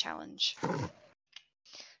to the challenge.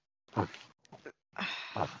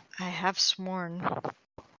 I have sworn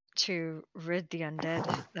to rid the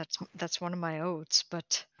undead. That's one of my oaths,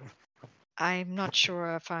 but I'm not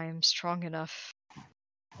sure if I'm strong enough.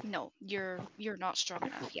 No, you're not strong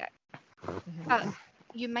enough yet. Mhm. But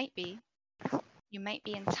you might be. You might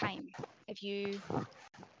be in time. If you...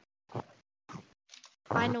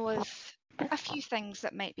 I know of a few things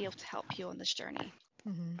that might be able to help you on this journey.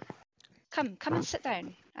 Mhm. Come and sit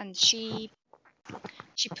down. And she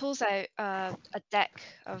pulls out a deck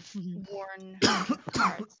of Mhm. worn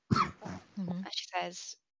cards. Mhm. And she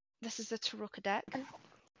says, "This is the Taroka deck.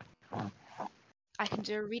 I can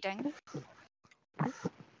do a reading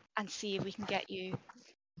and see if we can get you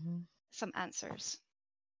Mhm. some answers."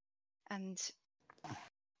 And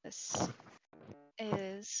this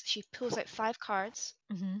is... She pulls out 5 cards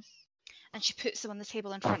Mhm. and she puts them on the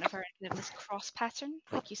table in front of her in this cross pattern,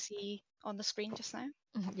 like you see on the screen just now.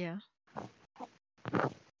 Mhm. Yeah.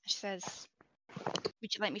 She says,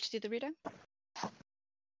 "Would you like me to do the reading?"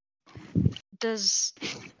 Does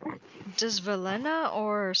Velena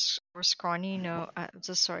or Scrawny know?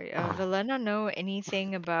 Velena know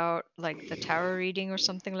anything about like the tarot reading or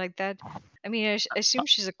something like that? I mean, I assume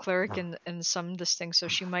she's a cleric in some this thing, so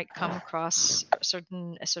she might come across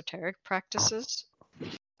certain esoteric practices.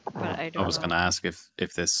 But I I don't was know. going to ask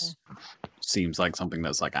if this seems like something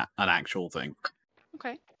that's like an actual thing.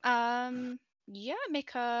 Okay. Yeah,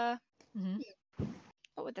 make a... Mhm.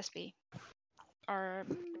 What would this be? Or...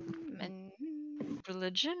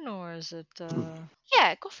 Religion, or is it?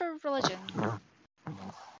 Yeah, go for religion.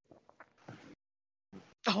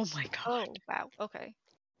 Oh my god! Oh, wow. Okay.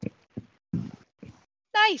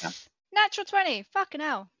 Nice! Natural 20! Fucking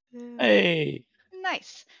hell. Hey!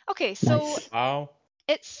 Nice. Okay, so Nice. Wow.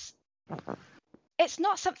 it's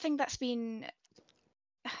not something that's been...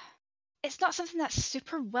 It's not something that's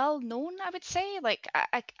super well known, I would say. Like,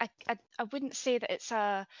 I wouldn't say that it's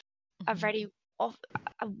a very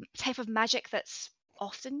a type of magic that's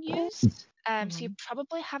often used. So you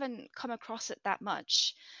probably haven't come across it that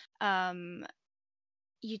much.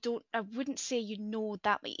 You don't... I wouldn't say you know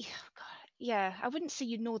that much. Yeah, I wouldn't say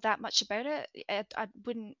you know that much about it. I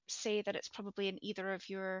wouldn't say that it's probably in either of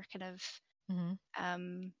your kind of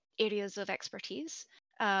areas of expertise.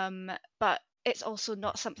 But it's also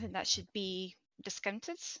not something that should be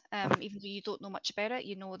discounted. Even though you don't know much about it,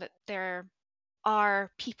 you know that there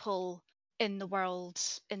are people in the world,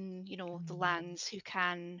 in the lands, who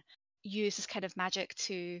can use this kind of magic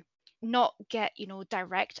to not get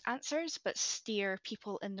direct answers, but steer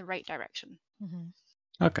people in the right direction.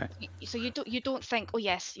 Okay. So you don't think, oh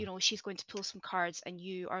yes, she's going to pull some cards and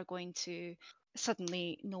you are going to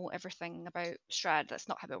suddenly know everything about Strahd. That's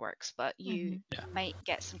not how it works, but you might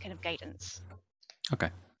get some kind of guidance. Okay.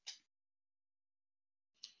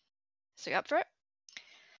 So you up for it?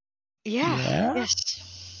 Yeah.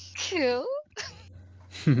 Yes. Cool.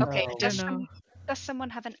 Okay. I don't know. Does someone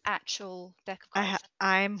have an actual deck of cards?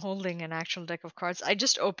 I'm holding an actual deck of cards. I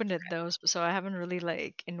just opened it though, so I haven't really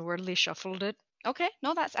like inwardly shuffled it. Okay,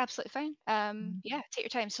 no, that's absolutely fine. Yeah, take your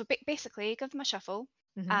time. So basically, give them a shuffle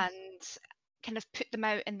and kind of put them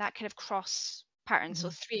out in that kind of cross pattern. So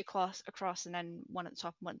 3 across, and then 1 at the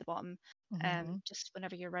top and 1 at the bottom. Just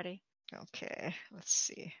whenever you're ready. Okay, let's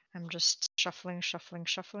see. I'm just shuffling,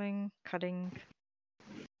 cutting,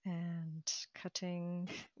 and cutting.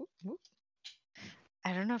 Oop, oop.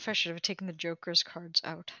 I don't know if I should have taken the Joker's cards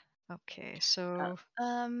out. Okay, so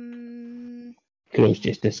Could always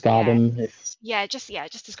just discard them. Yeah, just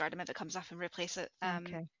discard them if it comes up and replace it.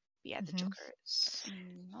 okay. Yeah, the Joker is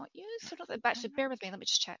not used. So actually, bear with me. Let me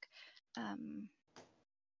just check.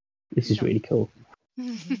 This is really cool.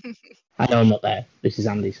 I know I'm not there. This is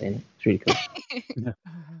Andy saying it. It's really cool.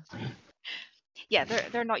 Yeah,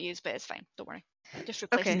 they're not used, but it's fine. Don't worry. Just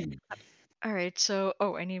replace it. All right. So,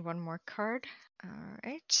 I need one more card. All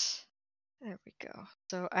right. There we go.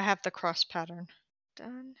 So I have the cross pattern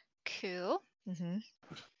done. Cool.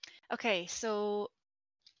 Okay, so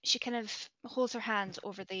she kind of holds her hand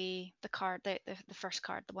over the card, the first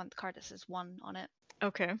card, the card that says 1 on it.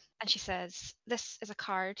 Okay. And she says, "This is a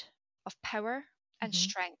card of power and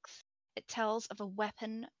strength. It tells of a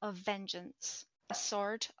weapon of vengeance, a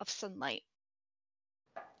sword of sunlight."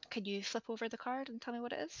 Can you flip over the card and tell me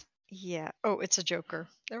what it is? Yeah. Oh, it's a Joker.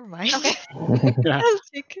 Never mind. Okay. I'll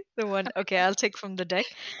take the one. Okay, I'll take from the deck.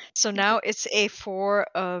 So now it's a 4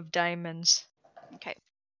 of diamonds. Okay.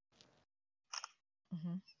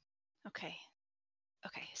 Mm-hmm. Okay.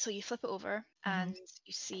 Okay, so you flip it over and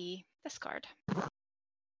you see this card. Mm.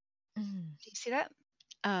 Do you see that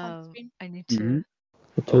on the screen? I need Mhm. to.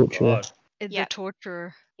 The torturer. God. Yeah. The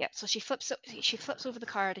torturer. Yeah, so she flips over the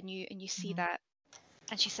card and you see that,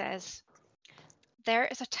 and she says, "There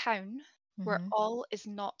is a town where all is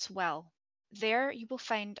not well. There you will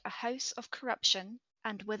find a house of corruption,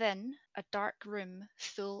 and within a dark room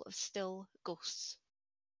full of still ghosts."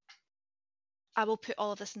 I will put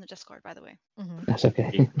all of this in the Discord, by the way. That's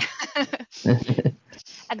okay.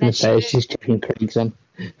 And Gonna then say she's checking Craig's on.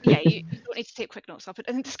 yeah, you don't need to take quick notes. I'll put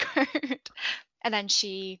it in the Discord. And then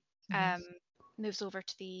she moves over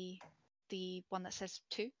to the one that says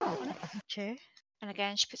 2 on it. Okay. And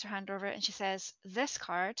again, she puts her hand over it and she says, "This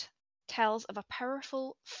card tells of a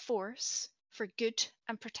powerful force for good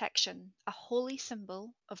and protection, a holy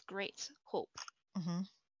symbol of great hope."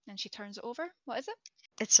 And she turns it over. What is it?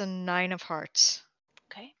 It's a 9 of hearts.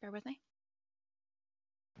 Okay, bear with me.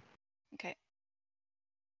 Okay.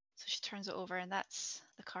 So she turns it over, and that's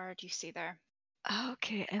the card you see there.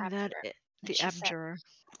 Okay, and that Abjurer. the she said- Abjurer.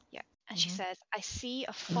 Yeah, and she says, "I see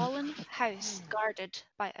a fallen house guarded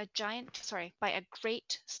by a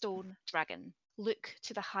great stone dragon. Look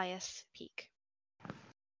to the highest peak."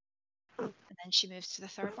 And then she moves to the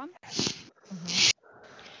third one.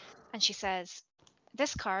 And she says,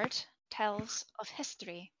 "This card tells of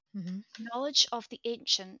history. Knowledge of the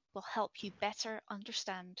ancient will help you better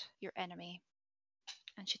understand your enemy."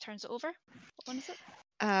 And she turns it over. What one is it?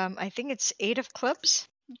 I think it's 8 of clubs.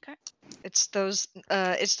 Okay. It's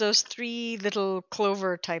those 3 little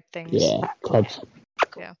clover type things. Yeah, clubs.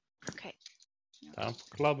 Cool. Yeah. Okay. Time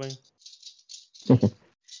for clubbing.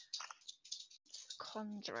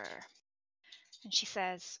 Conjurer. And she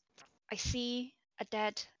says, "I see a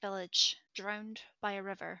dead village drowned by a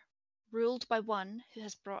river, ruled by one who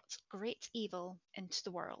has brought great evil into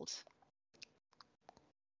the world."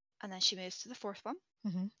 And then she moves to the fourth one.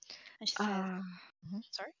 And she says,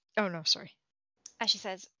 sorry? Oh, no, sorry. And she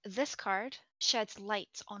says, "This card sheds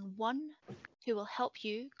light on one who will help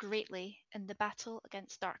you greatly in the battle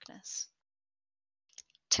against darkness."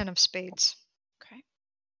 10 of spades. Okay.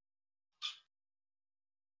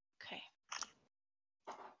 Okay.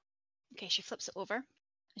 Okay, she flips it over and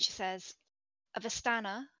she says, "A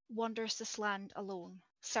Vistana wanders this land alone,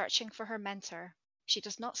 searching for her mentor. She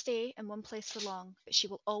does not stay in one place for long, but she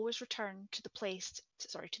will always return to the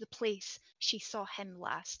place she saw him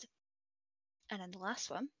last." And then the last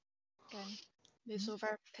one, again, moves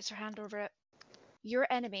over, puts her hand over it. "Your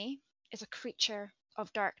enemy is a creature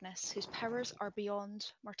of darkness whose powers are beyond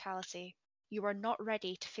mortality. You are not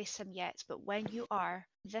ready to face him yet, but when you are,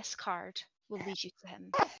 this card will lead you to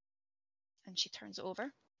him." And she turns it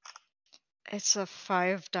over. It's a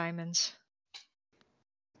 5 of diamonds.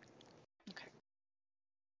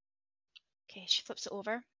 Okay, she flips it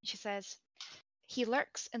over. She says, "He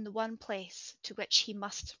lurks in the one place to which he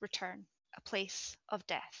must return, a place of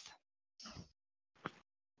death."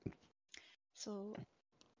 So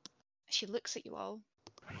she looks at you all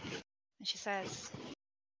and she says,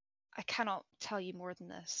 "I cannot tell you more than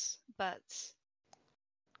this, but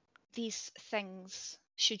these things,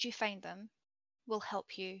 should you find them, will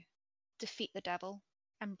help you defeat the devil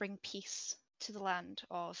and bring peace to the land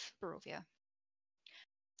of Barovia."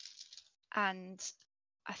 And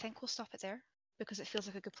I think we'll stop it there because it feels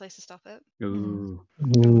like a good place to stop it. Ooh.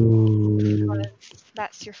 Ooh.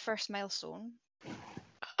 That's your first milestone.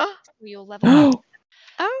 Oh, You'll level up.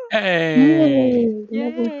 oh, Hey!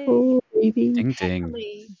 Level Yay. 4, baby. Ding ding.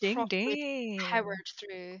 Properly ding ding. powered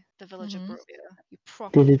through the village of Mhm. Barovia. You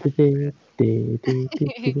properly powered through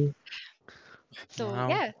it. So Wow.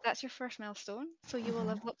 yeah, that's your first milestone. So you will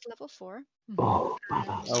level up to level 4. Oh,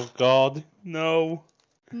 badass. Oh God, no!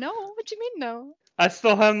 No, what do you mean no? I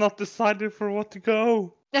still have not decided for what to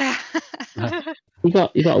go. Yeah, You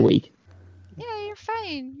got a week. you're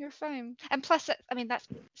fine. You're fine. And plus, that's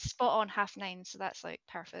spot on 9:30, so that's like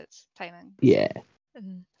perfect timing. Yeah.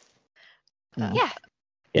 Mhm. Yeah.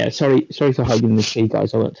 Yeah, sorry for hugging the tree,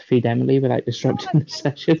 guys. I want to feed Emily without disrupting the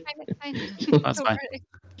session. It's fine. That's Don't fine. worry.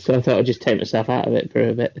 So I thought I'd just take myself out of it for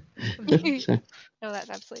a bit. So, No, that's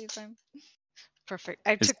absolutely fine. Perfect.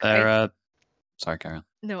 Is there a... Sorry, Karen.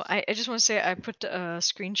 No, I just want to say I put a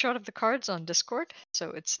screenshot of the cards on Discord, so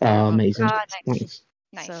it's there. on- amazing. Ah, nice. Thanks.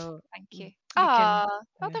 Nice. So Thank you. you can- Oh,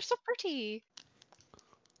 yeah. they're so pretty.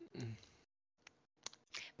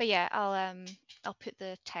 But yeah, I'll put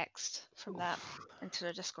the text from that into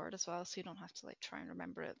the Discord as well, so you don't have to like try and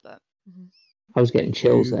remember it. But I was getting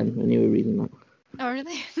chills then when you were reading that. oh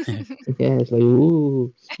really? Yeah, it's like,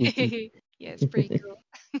 ooh. Spooky. Yeah, it's pretty cool.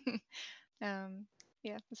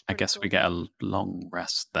 Yeah, it's I pretty guess cool. we get a long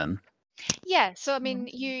rest then. Yeah, so I mean,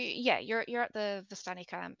 you're at the Vistani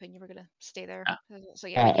camp, and you were gonna stay there. Ah. So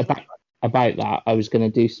yeah, when you About that, I was going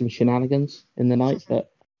to do some shenanigans in the night,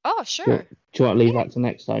 but oh do you, sure, do you want to leave Yeah. that to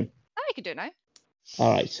next time? oh, you can do it now.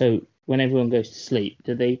 All right. So when everyone goes to sleep,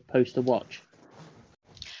 do they post a watch?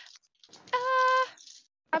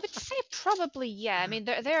 I would say probably yeah. I mean,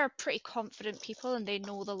 they're pretty confident people, and they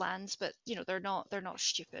know the lands, but they're not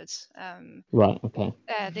stupid. Right. Okay.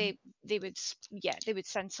 They would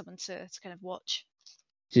send someone to kind of watch.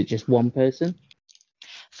 Is it just one person?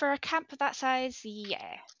 For a camp of that size,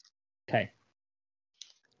 yeah. Okay.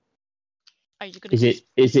 Are you going Is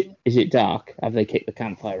to is it dark? Have they kicked the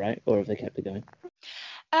campfire right, or have they kept it going?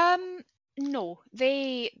 No,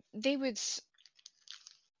 they would.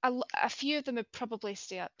 A few of them would probably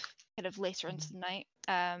stay up kind of later into the night,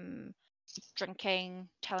 drinking,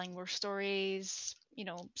 telling more stories,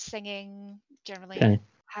 singing, generally Okay.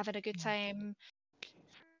 having a good time.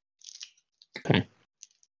 Okay.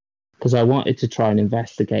 Because I wanted to try and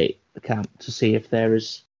investigate the camp to see if they're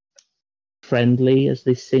as friendly as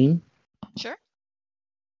they seem. Sure.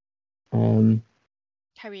 Um.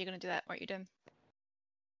 How are you going to do that? What are you doing?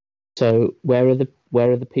 So where are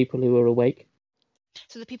the people who are awake?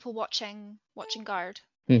 So the people watching guard,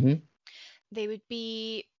 Mm-hmm. they would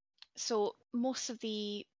be. So most of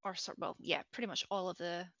the, pretty much all of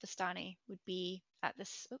the Vistani would be at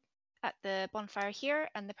the bonfire here,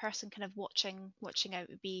 and the person kind of watching out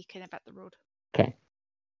would be kind of at the road. Okay.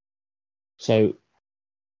 So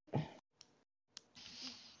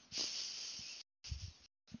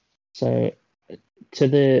to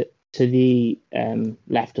the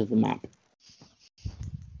left of the map.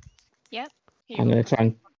 Yeah. I'm going to try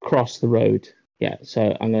and cross the road. Yeah.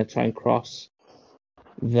 So I'm going to try and cross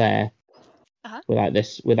there without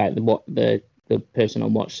the person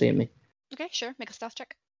on watch seeing me. Okay, sure. Make a stealth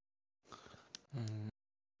check.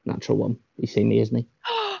 Natural one. You see me, isn't he?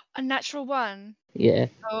 A natural one. Yeah.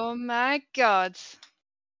 Oh my god.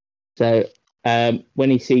 So when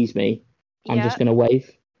he sees me, I'm just going to wave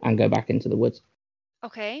and go back into the woods.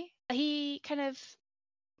 Okay. He kind of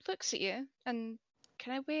looks at you and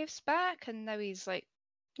kind of waves back, and now he's like,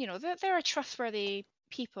 they're a trustworthy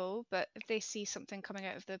people, but if they see something coming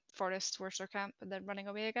out of the forest towards their camp and then running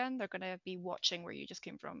away again, they're going to be watching where you just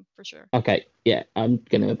came from, for sure. Okay, yeah, I'm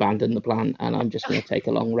going to abandon the plan, and I'm just going to take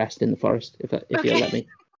a long rest in the forest, if you'll let me,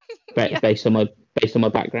 based on my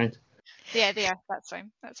background. Yeah, that's fine.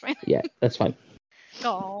 That's fine. Yeah, that's fine.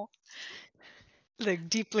 Oh, like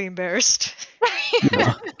deeply embarrassed.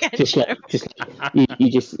 Yeah. just like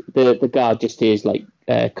the guard just hears like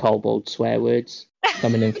kobold swear words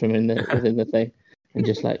coming in from within the thing, and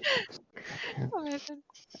just like.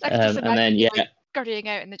 And then scurrying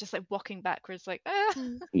out, and they're just like walking backwards, like ah.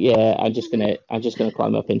 Yeah, I'm just gonna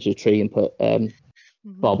climb up into a tree and put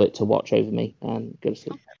Bobbit to watch over me and go to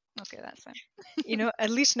sleep. Okay, that's fine. At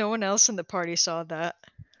least no one else in the party saw that.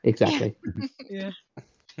 Exactly. Yeah.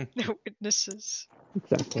 No witnesses.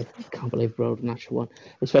 Exactly. Can't believe I rolled a natural one,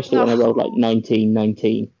 especially when I rolled like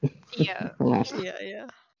 19. Yeah. Yeah.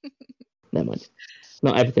 Never mind.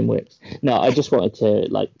 Not everything works. No, I just wanted to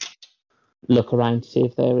like look around to see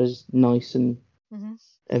if they're as nice and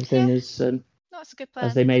everything is that's a good plan.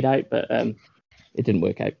 as they made out, but it didn't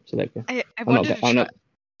work out. So there we go. I'm not.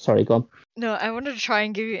 Sorry, go on. No, I wanted to try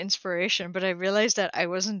and give you inspiration, but I realized that I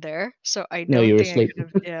wasn't there, so I don't No, you were think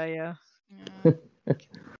asleep. Yeah.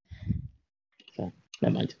 So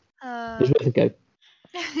never mind. It was worth a go.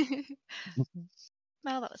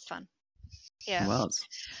 Well, that was fun. Yeah. It was.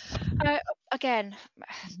 Again,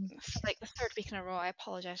 for like the third week in a row, I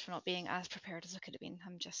apologize for not being as prepared as I could have been.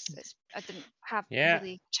 I didn't have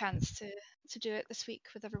really chance to do it this week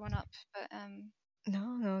with everyone up, but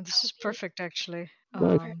No, this is perfect actually.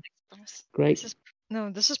 Great.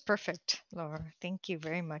 This is perfect, Laura. Thank you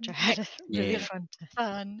very much. I had really fun.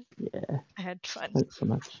 Yeah. I had fun. Thanks so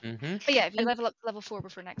much. But yeah, if you level up to level 4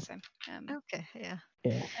 before next time. Okay, yeah.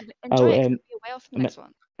 And enjoy it. It'll be a while for the next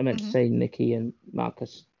one. I meant to say, Nikki and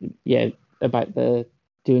Marcus, about the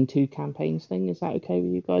doing 2 campaigns thing. Is that okay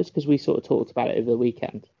with you guys? Because we sort of talked about it over the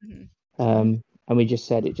weekend, and we just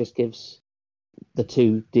said it just gives the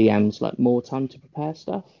 2 DMs like more time to prepare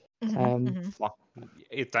stuff.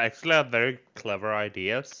 It's actually a very clever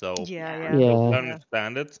idea, so I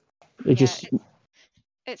understand it.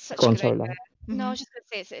 It's such a good idea. No, I was just going to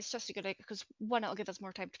say it's just a good idea because one, it'll give us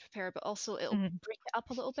more time to prepare, but also it'll break it up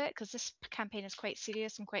a little bit because this campaign is quite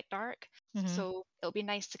serious and quite dark. So it'll be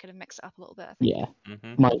nice to kind of mix it up a little bit, I think.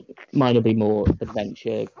 Yeah. Mine will be more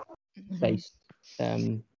adventure based,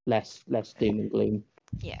 less doom and gloom.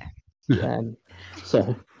 Yeah.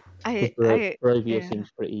 So Barovia yeah.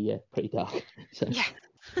 seems pretty dark. So. Yeah.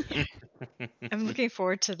 I'm looking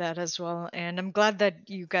forward to that as well, and I'm glad that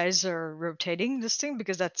you guys are rotating this thing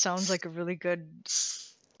because that sounds like a really good.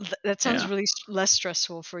 That sounds Yeah. really less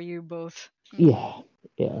stressful for you both. Yeah.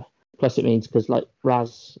 Plus, it means because like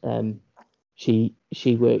Raz, she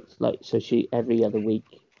works she every other week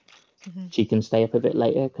she can stay up a bit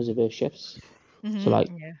later because of her shifts. So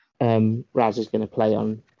Raz is going to play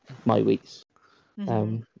on my weeks,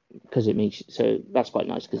 because it means that's quite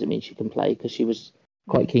nice because it means she can play because she was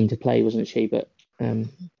quite keen to play, wasn't she? But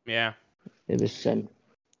Yeah. it was so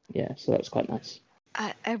that's quite nice.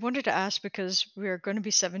 I wanted to ask because we're going to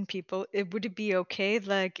be 7 people. Would it be okay,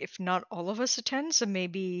 like if not all of us attend, so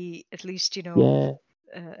maybe at least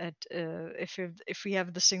if we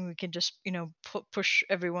have this thing, we can just push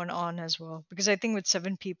everyone on as well. Because I think with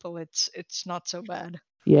 7 people, it's not so bad.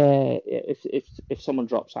 Yeah, if someone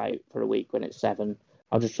drops out for a week when it's 7,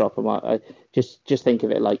 I'll just drop them out. Just think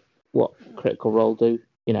of it like what Critical Role do.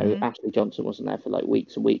 Ashley Johnson wasn't there for like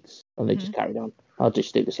weeks and weeks, and they just carried on. I'll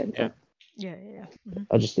just do the same thing. Yeah.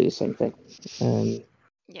 I'll just do the same thing.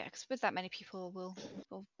 Yeah, because with that many people,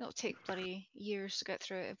 it'll take bloody years to get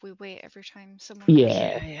through it if we wait every time someone.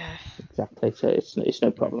 Yeah, exactly. So it's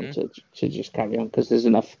no problem to just carry on because there's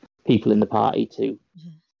enough people in the party to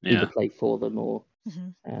either play for them or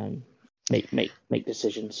make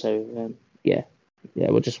decisions. So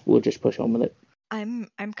we'll just push on with it.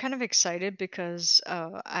 I'm kind of excited because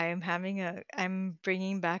I'm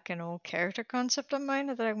bringing back an old character concept of mine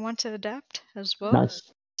that I want to adapt as well.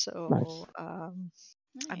 Nice. So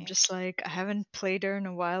I'm just like, I haven't played her in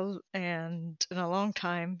a while and in a long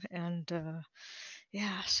time, and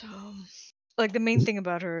so like the main thing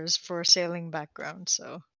about her is for a sailing background.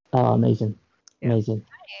 So amazing. Nice.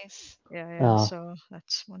 Yeah. So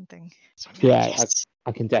that's one thing. So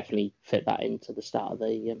I can definitely fit that into the start of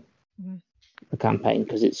the campaign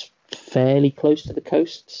because it's fairly close to the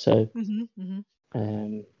coast, so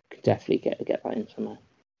could definitely get that in somewhere.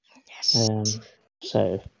 Yes.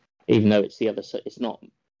 So even though it's the other side, it's not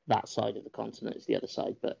that side of the continent, it's the other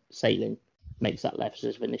side, but sailing makes that less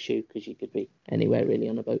of an issue because you could be anywhere really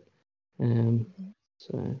on a boat.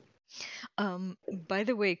 So by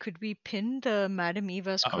the way, could we pin the Madame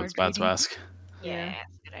Eva's card? I was about to ask. Yeah,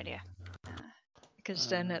 that's a good idea. Because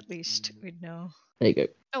then at least we'd know. There you go.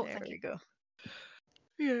 Oh, there thank we you. go.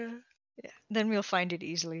 Yeah. Then we'll find it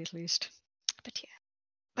easily at least. But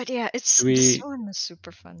yeah, this one is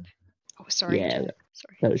super fun. Oh, sorry. Yeah,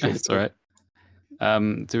 sorry. that was really That's cool. all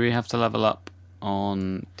right. Do we have to level up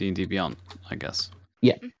on D&D Beyond? I guess.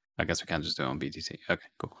 Yeah. I guess we can just do it on BTT. Okay,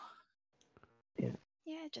 cool.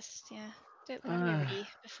 Yeah, just do it whenever you're ready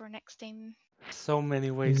before next time. So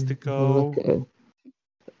many ways to go.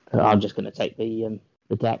 I'm just going to take the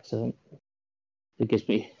dex. I think it gives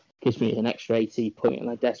me an extra 80 point, and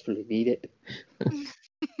I desperately need it.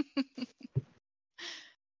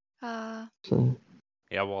 So.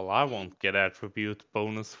 Yeah, well, I won't get attribute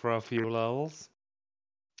bonus for a few levels.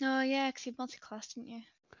 Oh yeah, because you multi-classed, didn't you?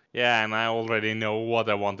 Yeah, and I already know what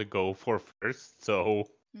I want to go for first, so.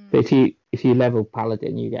 But if you level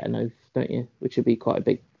Paladin, you get an oath, don't you? Which would be quite a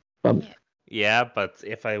big bump. Yeah, but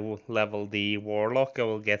if I level the Warlock, I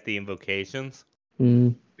will get the invocations.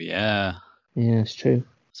 Yeah. Yeah, it's true.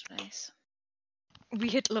 That's nice. We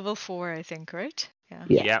hit level 4, I think, right?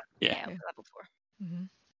 Yeah, Yeah. level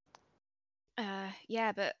 4.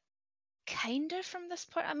 Yeah, but kind of from this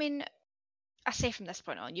point. I mean, I say from this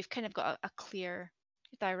point on, you've kind of got a clear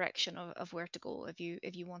direction of where to go if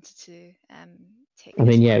you wanted to take. I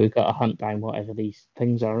mean, we've got to hunt down whatever these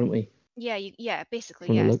things are, aren't we? Yeah, basically,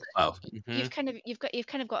 From the yeah. looks. Wow. You've kind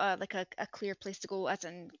of got a clear place to go, as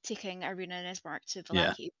in taking Irina and Ismark to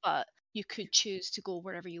Vallaki, but you could choose to go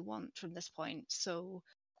wherever you want from this point. So,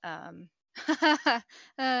 it's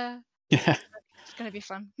gonna be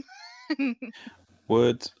fun.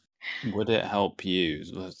 Would it help you?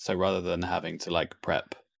 So rather than having to like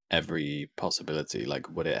prep every possibility, like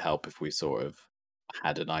would it help if we sort of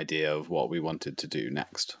had an idea of what we wanted to do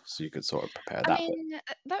next, so you could sort of prepare that? I mean,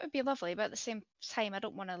 that would be lovely, but at the same time, I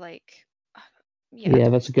don't want to like. Yeah,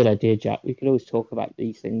 that's a good idea, Jack. We could always talk about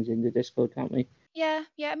these things in the Discord, can't we? Yeah.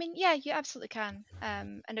 I mean, yeah, you absolutely can.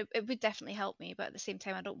 And it would definitely help me, but at the same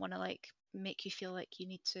time, I don't want to like make you feel like you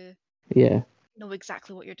need to. Know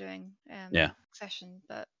exactly what you're doing. Session,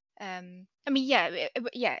 but I mean,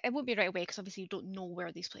 it won't be right away because obviously you don't know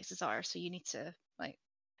where these places are, so you need to like.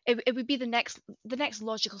 It would be the next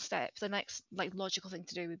logical step. The next like logical thing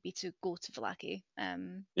to do would be to go to Vallaki.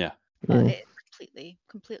 But it's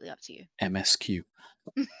completely up to you. MSQ.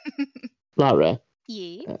 Lara.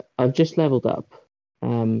 Yeah. I've just leveled up,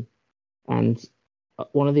 and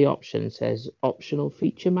one of the options says optional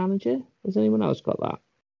feature manager. Has anyone else got that?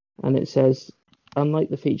 And it says, unlike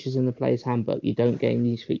the features in the player's handbook, you don't gain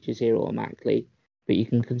these features here automatically, but you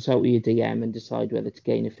can consult with your DM and decide whether to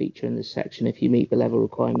gain a feature in this section if you meet the level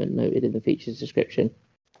requirement noted in the feature's description.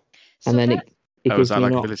 So And then that, it Oh, gives is that me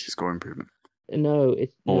like an a option. ability score improvement? No,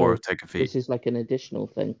 Or no, take a fee? this is like an additional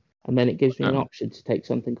thing. And then it gives me an Oh. option to take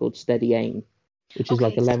something called Steady Aim, which is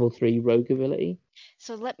like Okay, a so- level 3 rogue ability.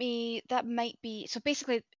 so that might be, so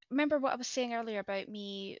basically, remember what I was saying earlier about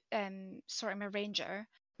me sorting my ranger?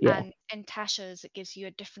 Yeah. And in Tasha's, it gives you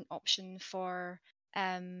a different option for,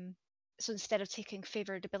 so instead of taking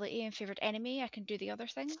favored ability and favored enemy, I can do the other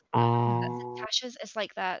thing. Tasha's is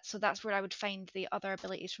like that, so that's where I would find the other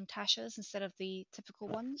abilities from Tasha's instead of the typical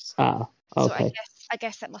ones. So Okay. I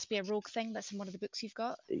guess that must be a rogue thing that's in one of the books you've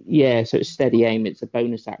got. Yeah, so it's Steady Aim. It's a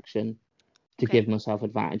bonus action to Okay. give myself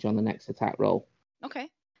advantage on the next attack roll. Okay.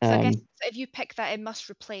 So I guess Um, if you pick that, it must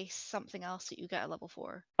replace something else that you get at level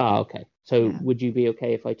 4. okay. So Yeah. would you be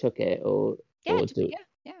okay if I took it or Yeah, or do do what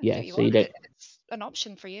Yeah, you so want. you don't. If it's an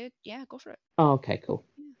option for you, yeah, go for it. Oh, okay, cool.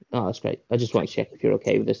 Oh, that's great. I just want to check if you're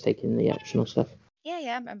okay with us taking the optional stuff.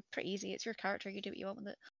 Yeah, I'm pretty easy. It's your character. You do what you want with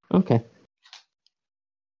it. Okay.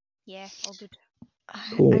 Yeah, all good.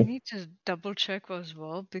 I Cool. need to double check as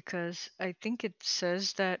well because I think it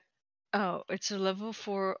says that it's a level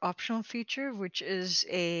 4 optional feature, which is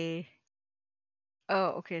a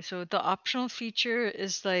okay, so the optional feature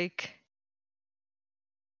is like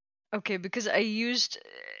okay, because I used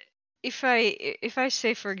if I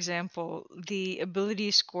say for example the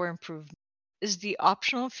ability score improvement, is the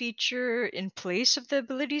optional feature in place of the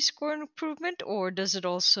ability score improvement, or does it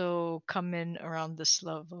also come in around this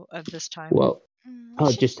level at this time? Well, We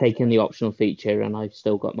I've should just taken the optional feature and I've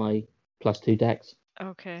still got my +2 dex.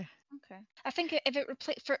 Okay. Okay. I think if it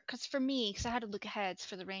replace because for me, because I had a look ahead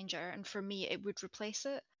for the ranger, and for me it would replace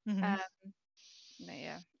it. Mhm. But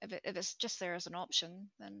yeah, if it's just there as an option,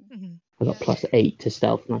 then Mhm. I got yeah. +8 to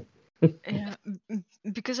stealth now. Yeah,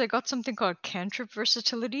 because I got something called cantrip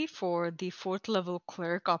versatility for the 4th level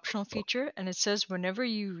cleric optional feature, and it says whenever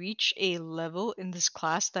you reach a level in this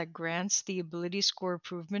class that grants the ability score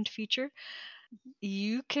improvement feature,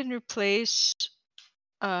 you can replace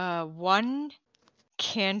one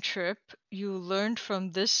cantrip you learned from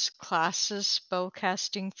this class's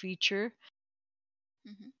spellcasting feature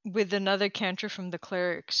with another cantrip from the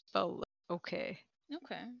cleric spell. Okay.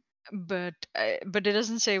 Okay. But it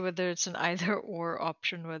doesn't say whether it's an either or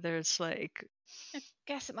option, whether it's like I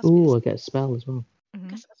guess it must be. Ooh, I get a spell as well. I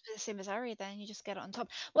guess it must be the same as Ari. Then you just get it on top.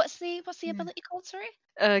 What's the Yeah. ability called? Sorry.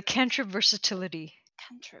 Cantrip versatility.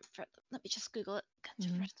 Cantrip. Let me just Google it.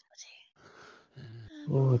 Cantrip versatility.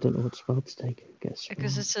 Oh, I don't know what spell to take. Get a spell.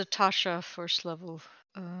 Because it's a Tasha first level.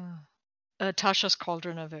 Tasha's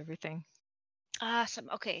Cauldron of Everything.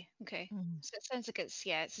 Okay. Mm. So it sounds like it's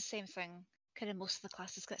the same thing. Kind of most of the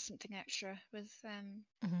classes get something extra with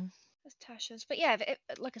with Tasha's. But yeah, if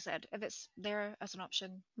like I said, if it's there as an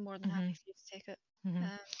option, I'm more than happy for you to take it.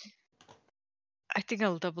 I think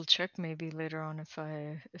I'll double check maybe later on if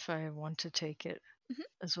I want to take it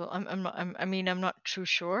as well. I'm not too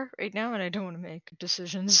sure right now, and I don't want to make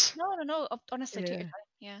decisions. No. Honestly, take your Yeah. time.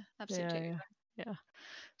 Yeah, absolutely. Take your time. Yeah.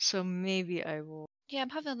 So maybe I will. Yeah, I'm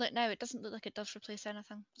having a look now. It doesn't look like it does replace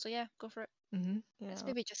anything. So yeah, go for it. Yeah. It's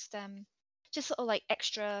maybe just little like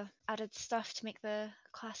extra added stuff to make the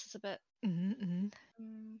classes a bit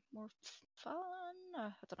more fun.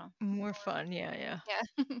 I don't know. More fun. Yeah.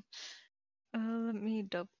 Yeah. Let me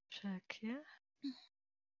double check. Yeah.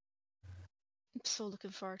 I'm so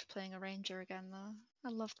looking forward to playing a ranger again, though. I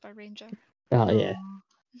loved my ranger. Oh, yeah.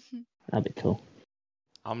 That'd be cool.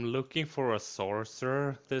 I'm looking for a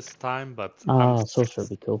sorcerer this time, but Sorcerer would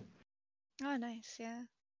be cool. Oh, nice. Yeah.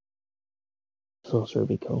 Sorcerer would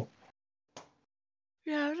be cool.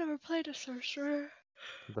 Yeah, I've never played a sorcerer.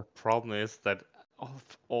 The problem is that of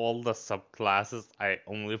all the subclasses, I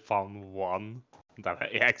only found one that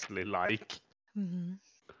I actually like.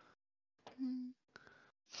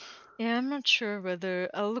 Yeah, I'm not sure whether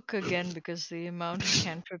I'll look again because the amount of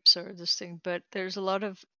cantrips are this thing, but there's a lot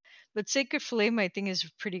of. But Sacred Flame, I think, is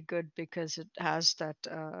pretty good because it has that.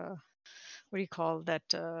 What do you call that?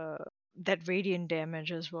 That radiant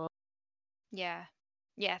damage as well. Yeah.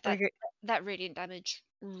 That radiant damage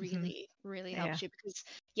really helps you because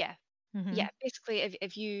basically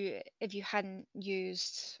if you hadn't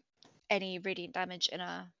used any radiant damage in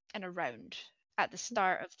a round at the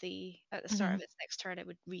start of its next turn, it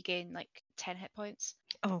would regain like 10 hit points.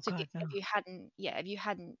 Oh So god, no. if you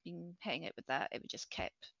hadn't been hitting it with that, it would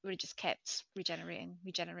have just kept regenerating.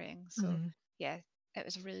 So yeah, it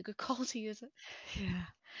was a really good call to use it. Yeah.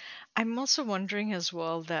 I'm also wondering as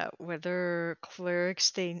well that whether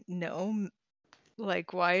clerics they know,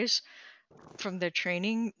 likewise, from their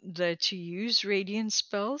training, that to use radiant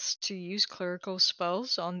spells, to use clerical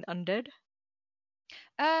spells on undead.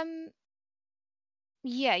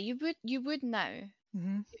 Yeah, you would now.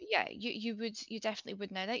 Mm-hmm. Yeah, you definitely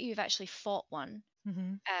would now that you've actually fought one.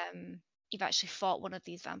 Mm-hmm. You've actually fought one of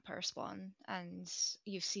these vampire spawn, and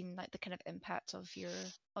you've seen like the kind of impact of your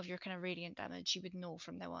kind of radiant damage. You would know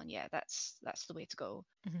from now on. Yeah, that's the way to go.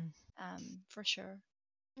 Mm-hmm. For sure.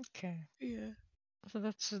 Okay. Yeah. So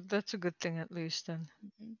that's a good thing at least then.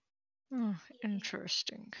 hmm Oh,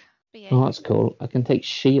 interesting. But yeah, Oh, that's cool. I can take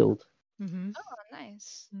shield. Mm-hmm. oh,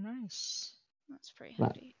 nice. Nice. That's pretty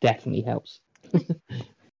That handy. definitely helps. Yeah,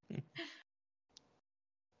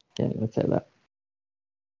 I'm gonna take that.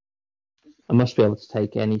 I must be able to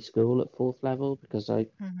take any school at 4th level because I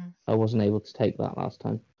wasn't able to take that last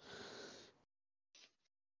time.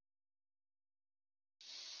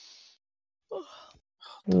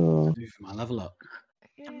 Oh, Do for my level up.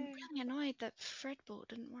 I'm really annoyed that Fredbolt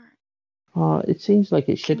didn't work. It seems like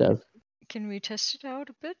it should have. Can we test it out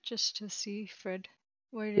a bit just to see, Fred?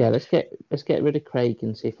 Yeah, let's get rid of Craig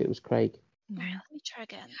and see if it was Craig. Alright, let me try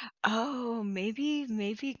again. Oh, maybe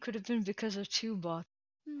it could have been because of 2-bot.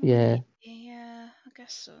 Yeah. Yeah, I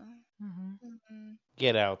guess so.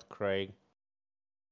 Get out, Craig.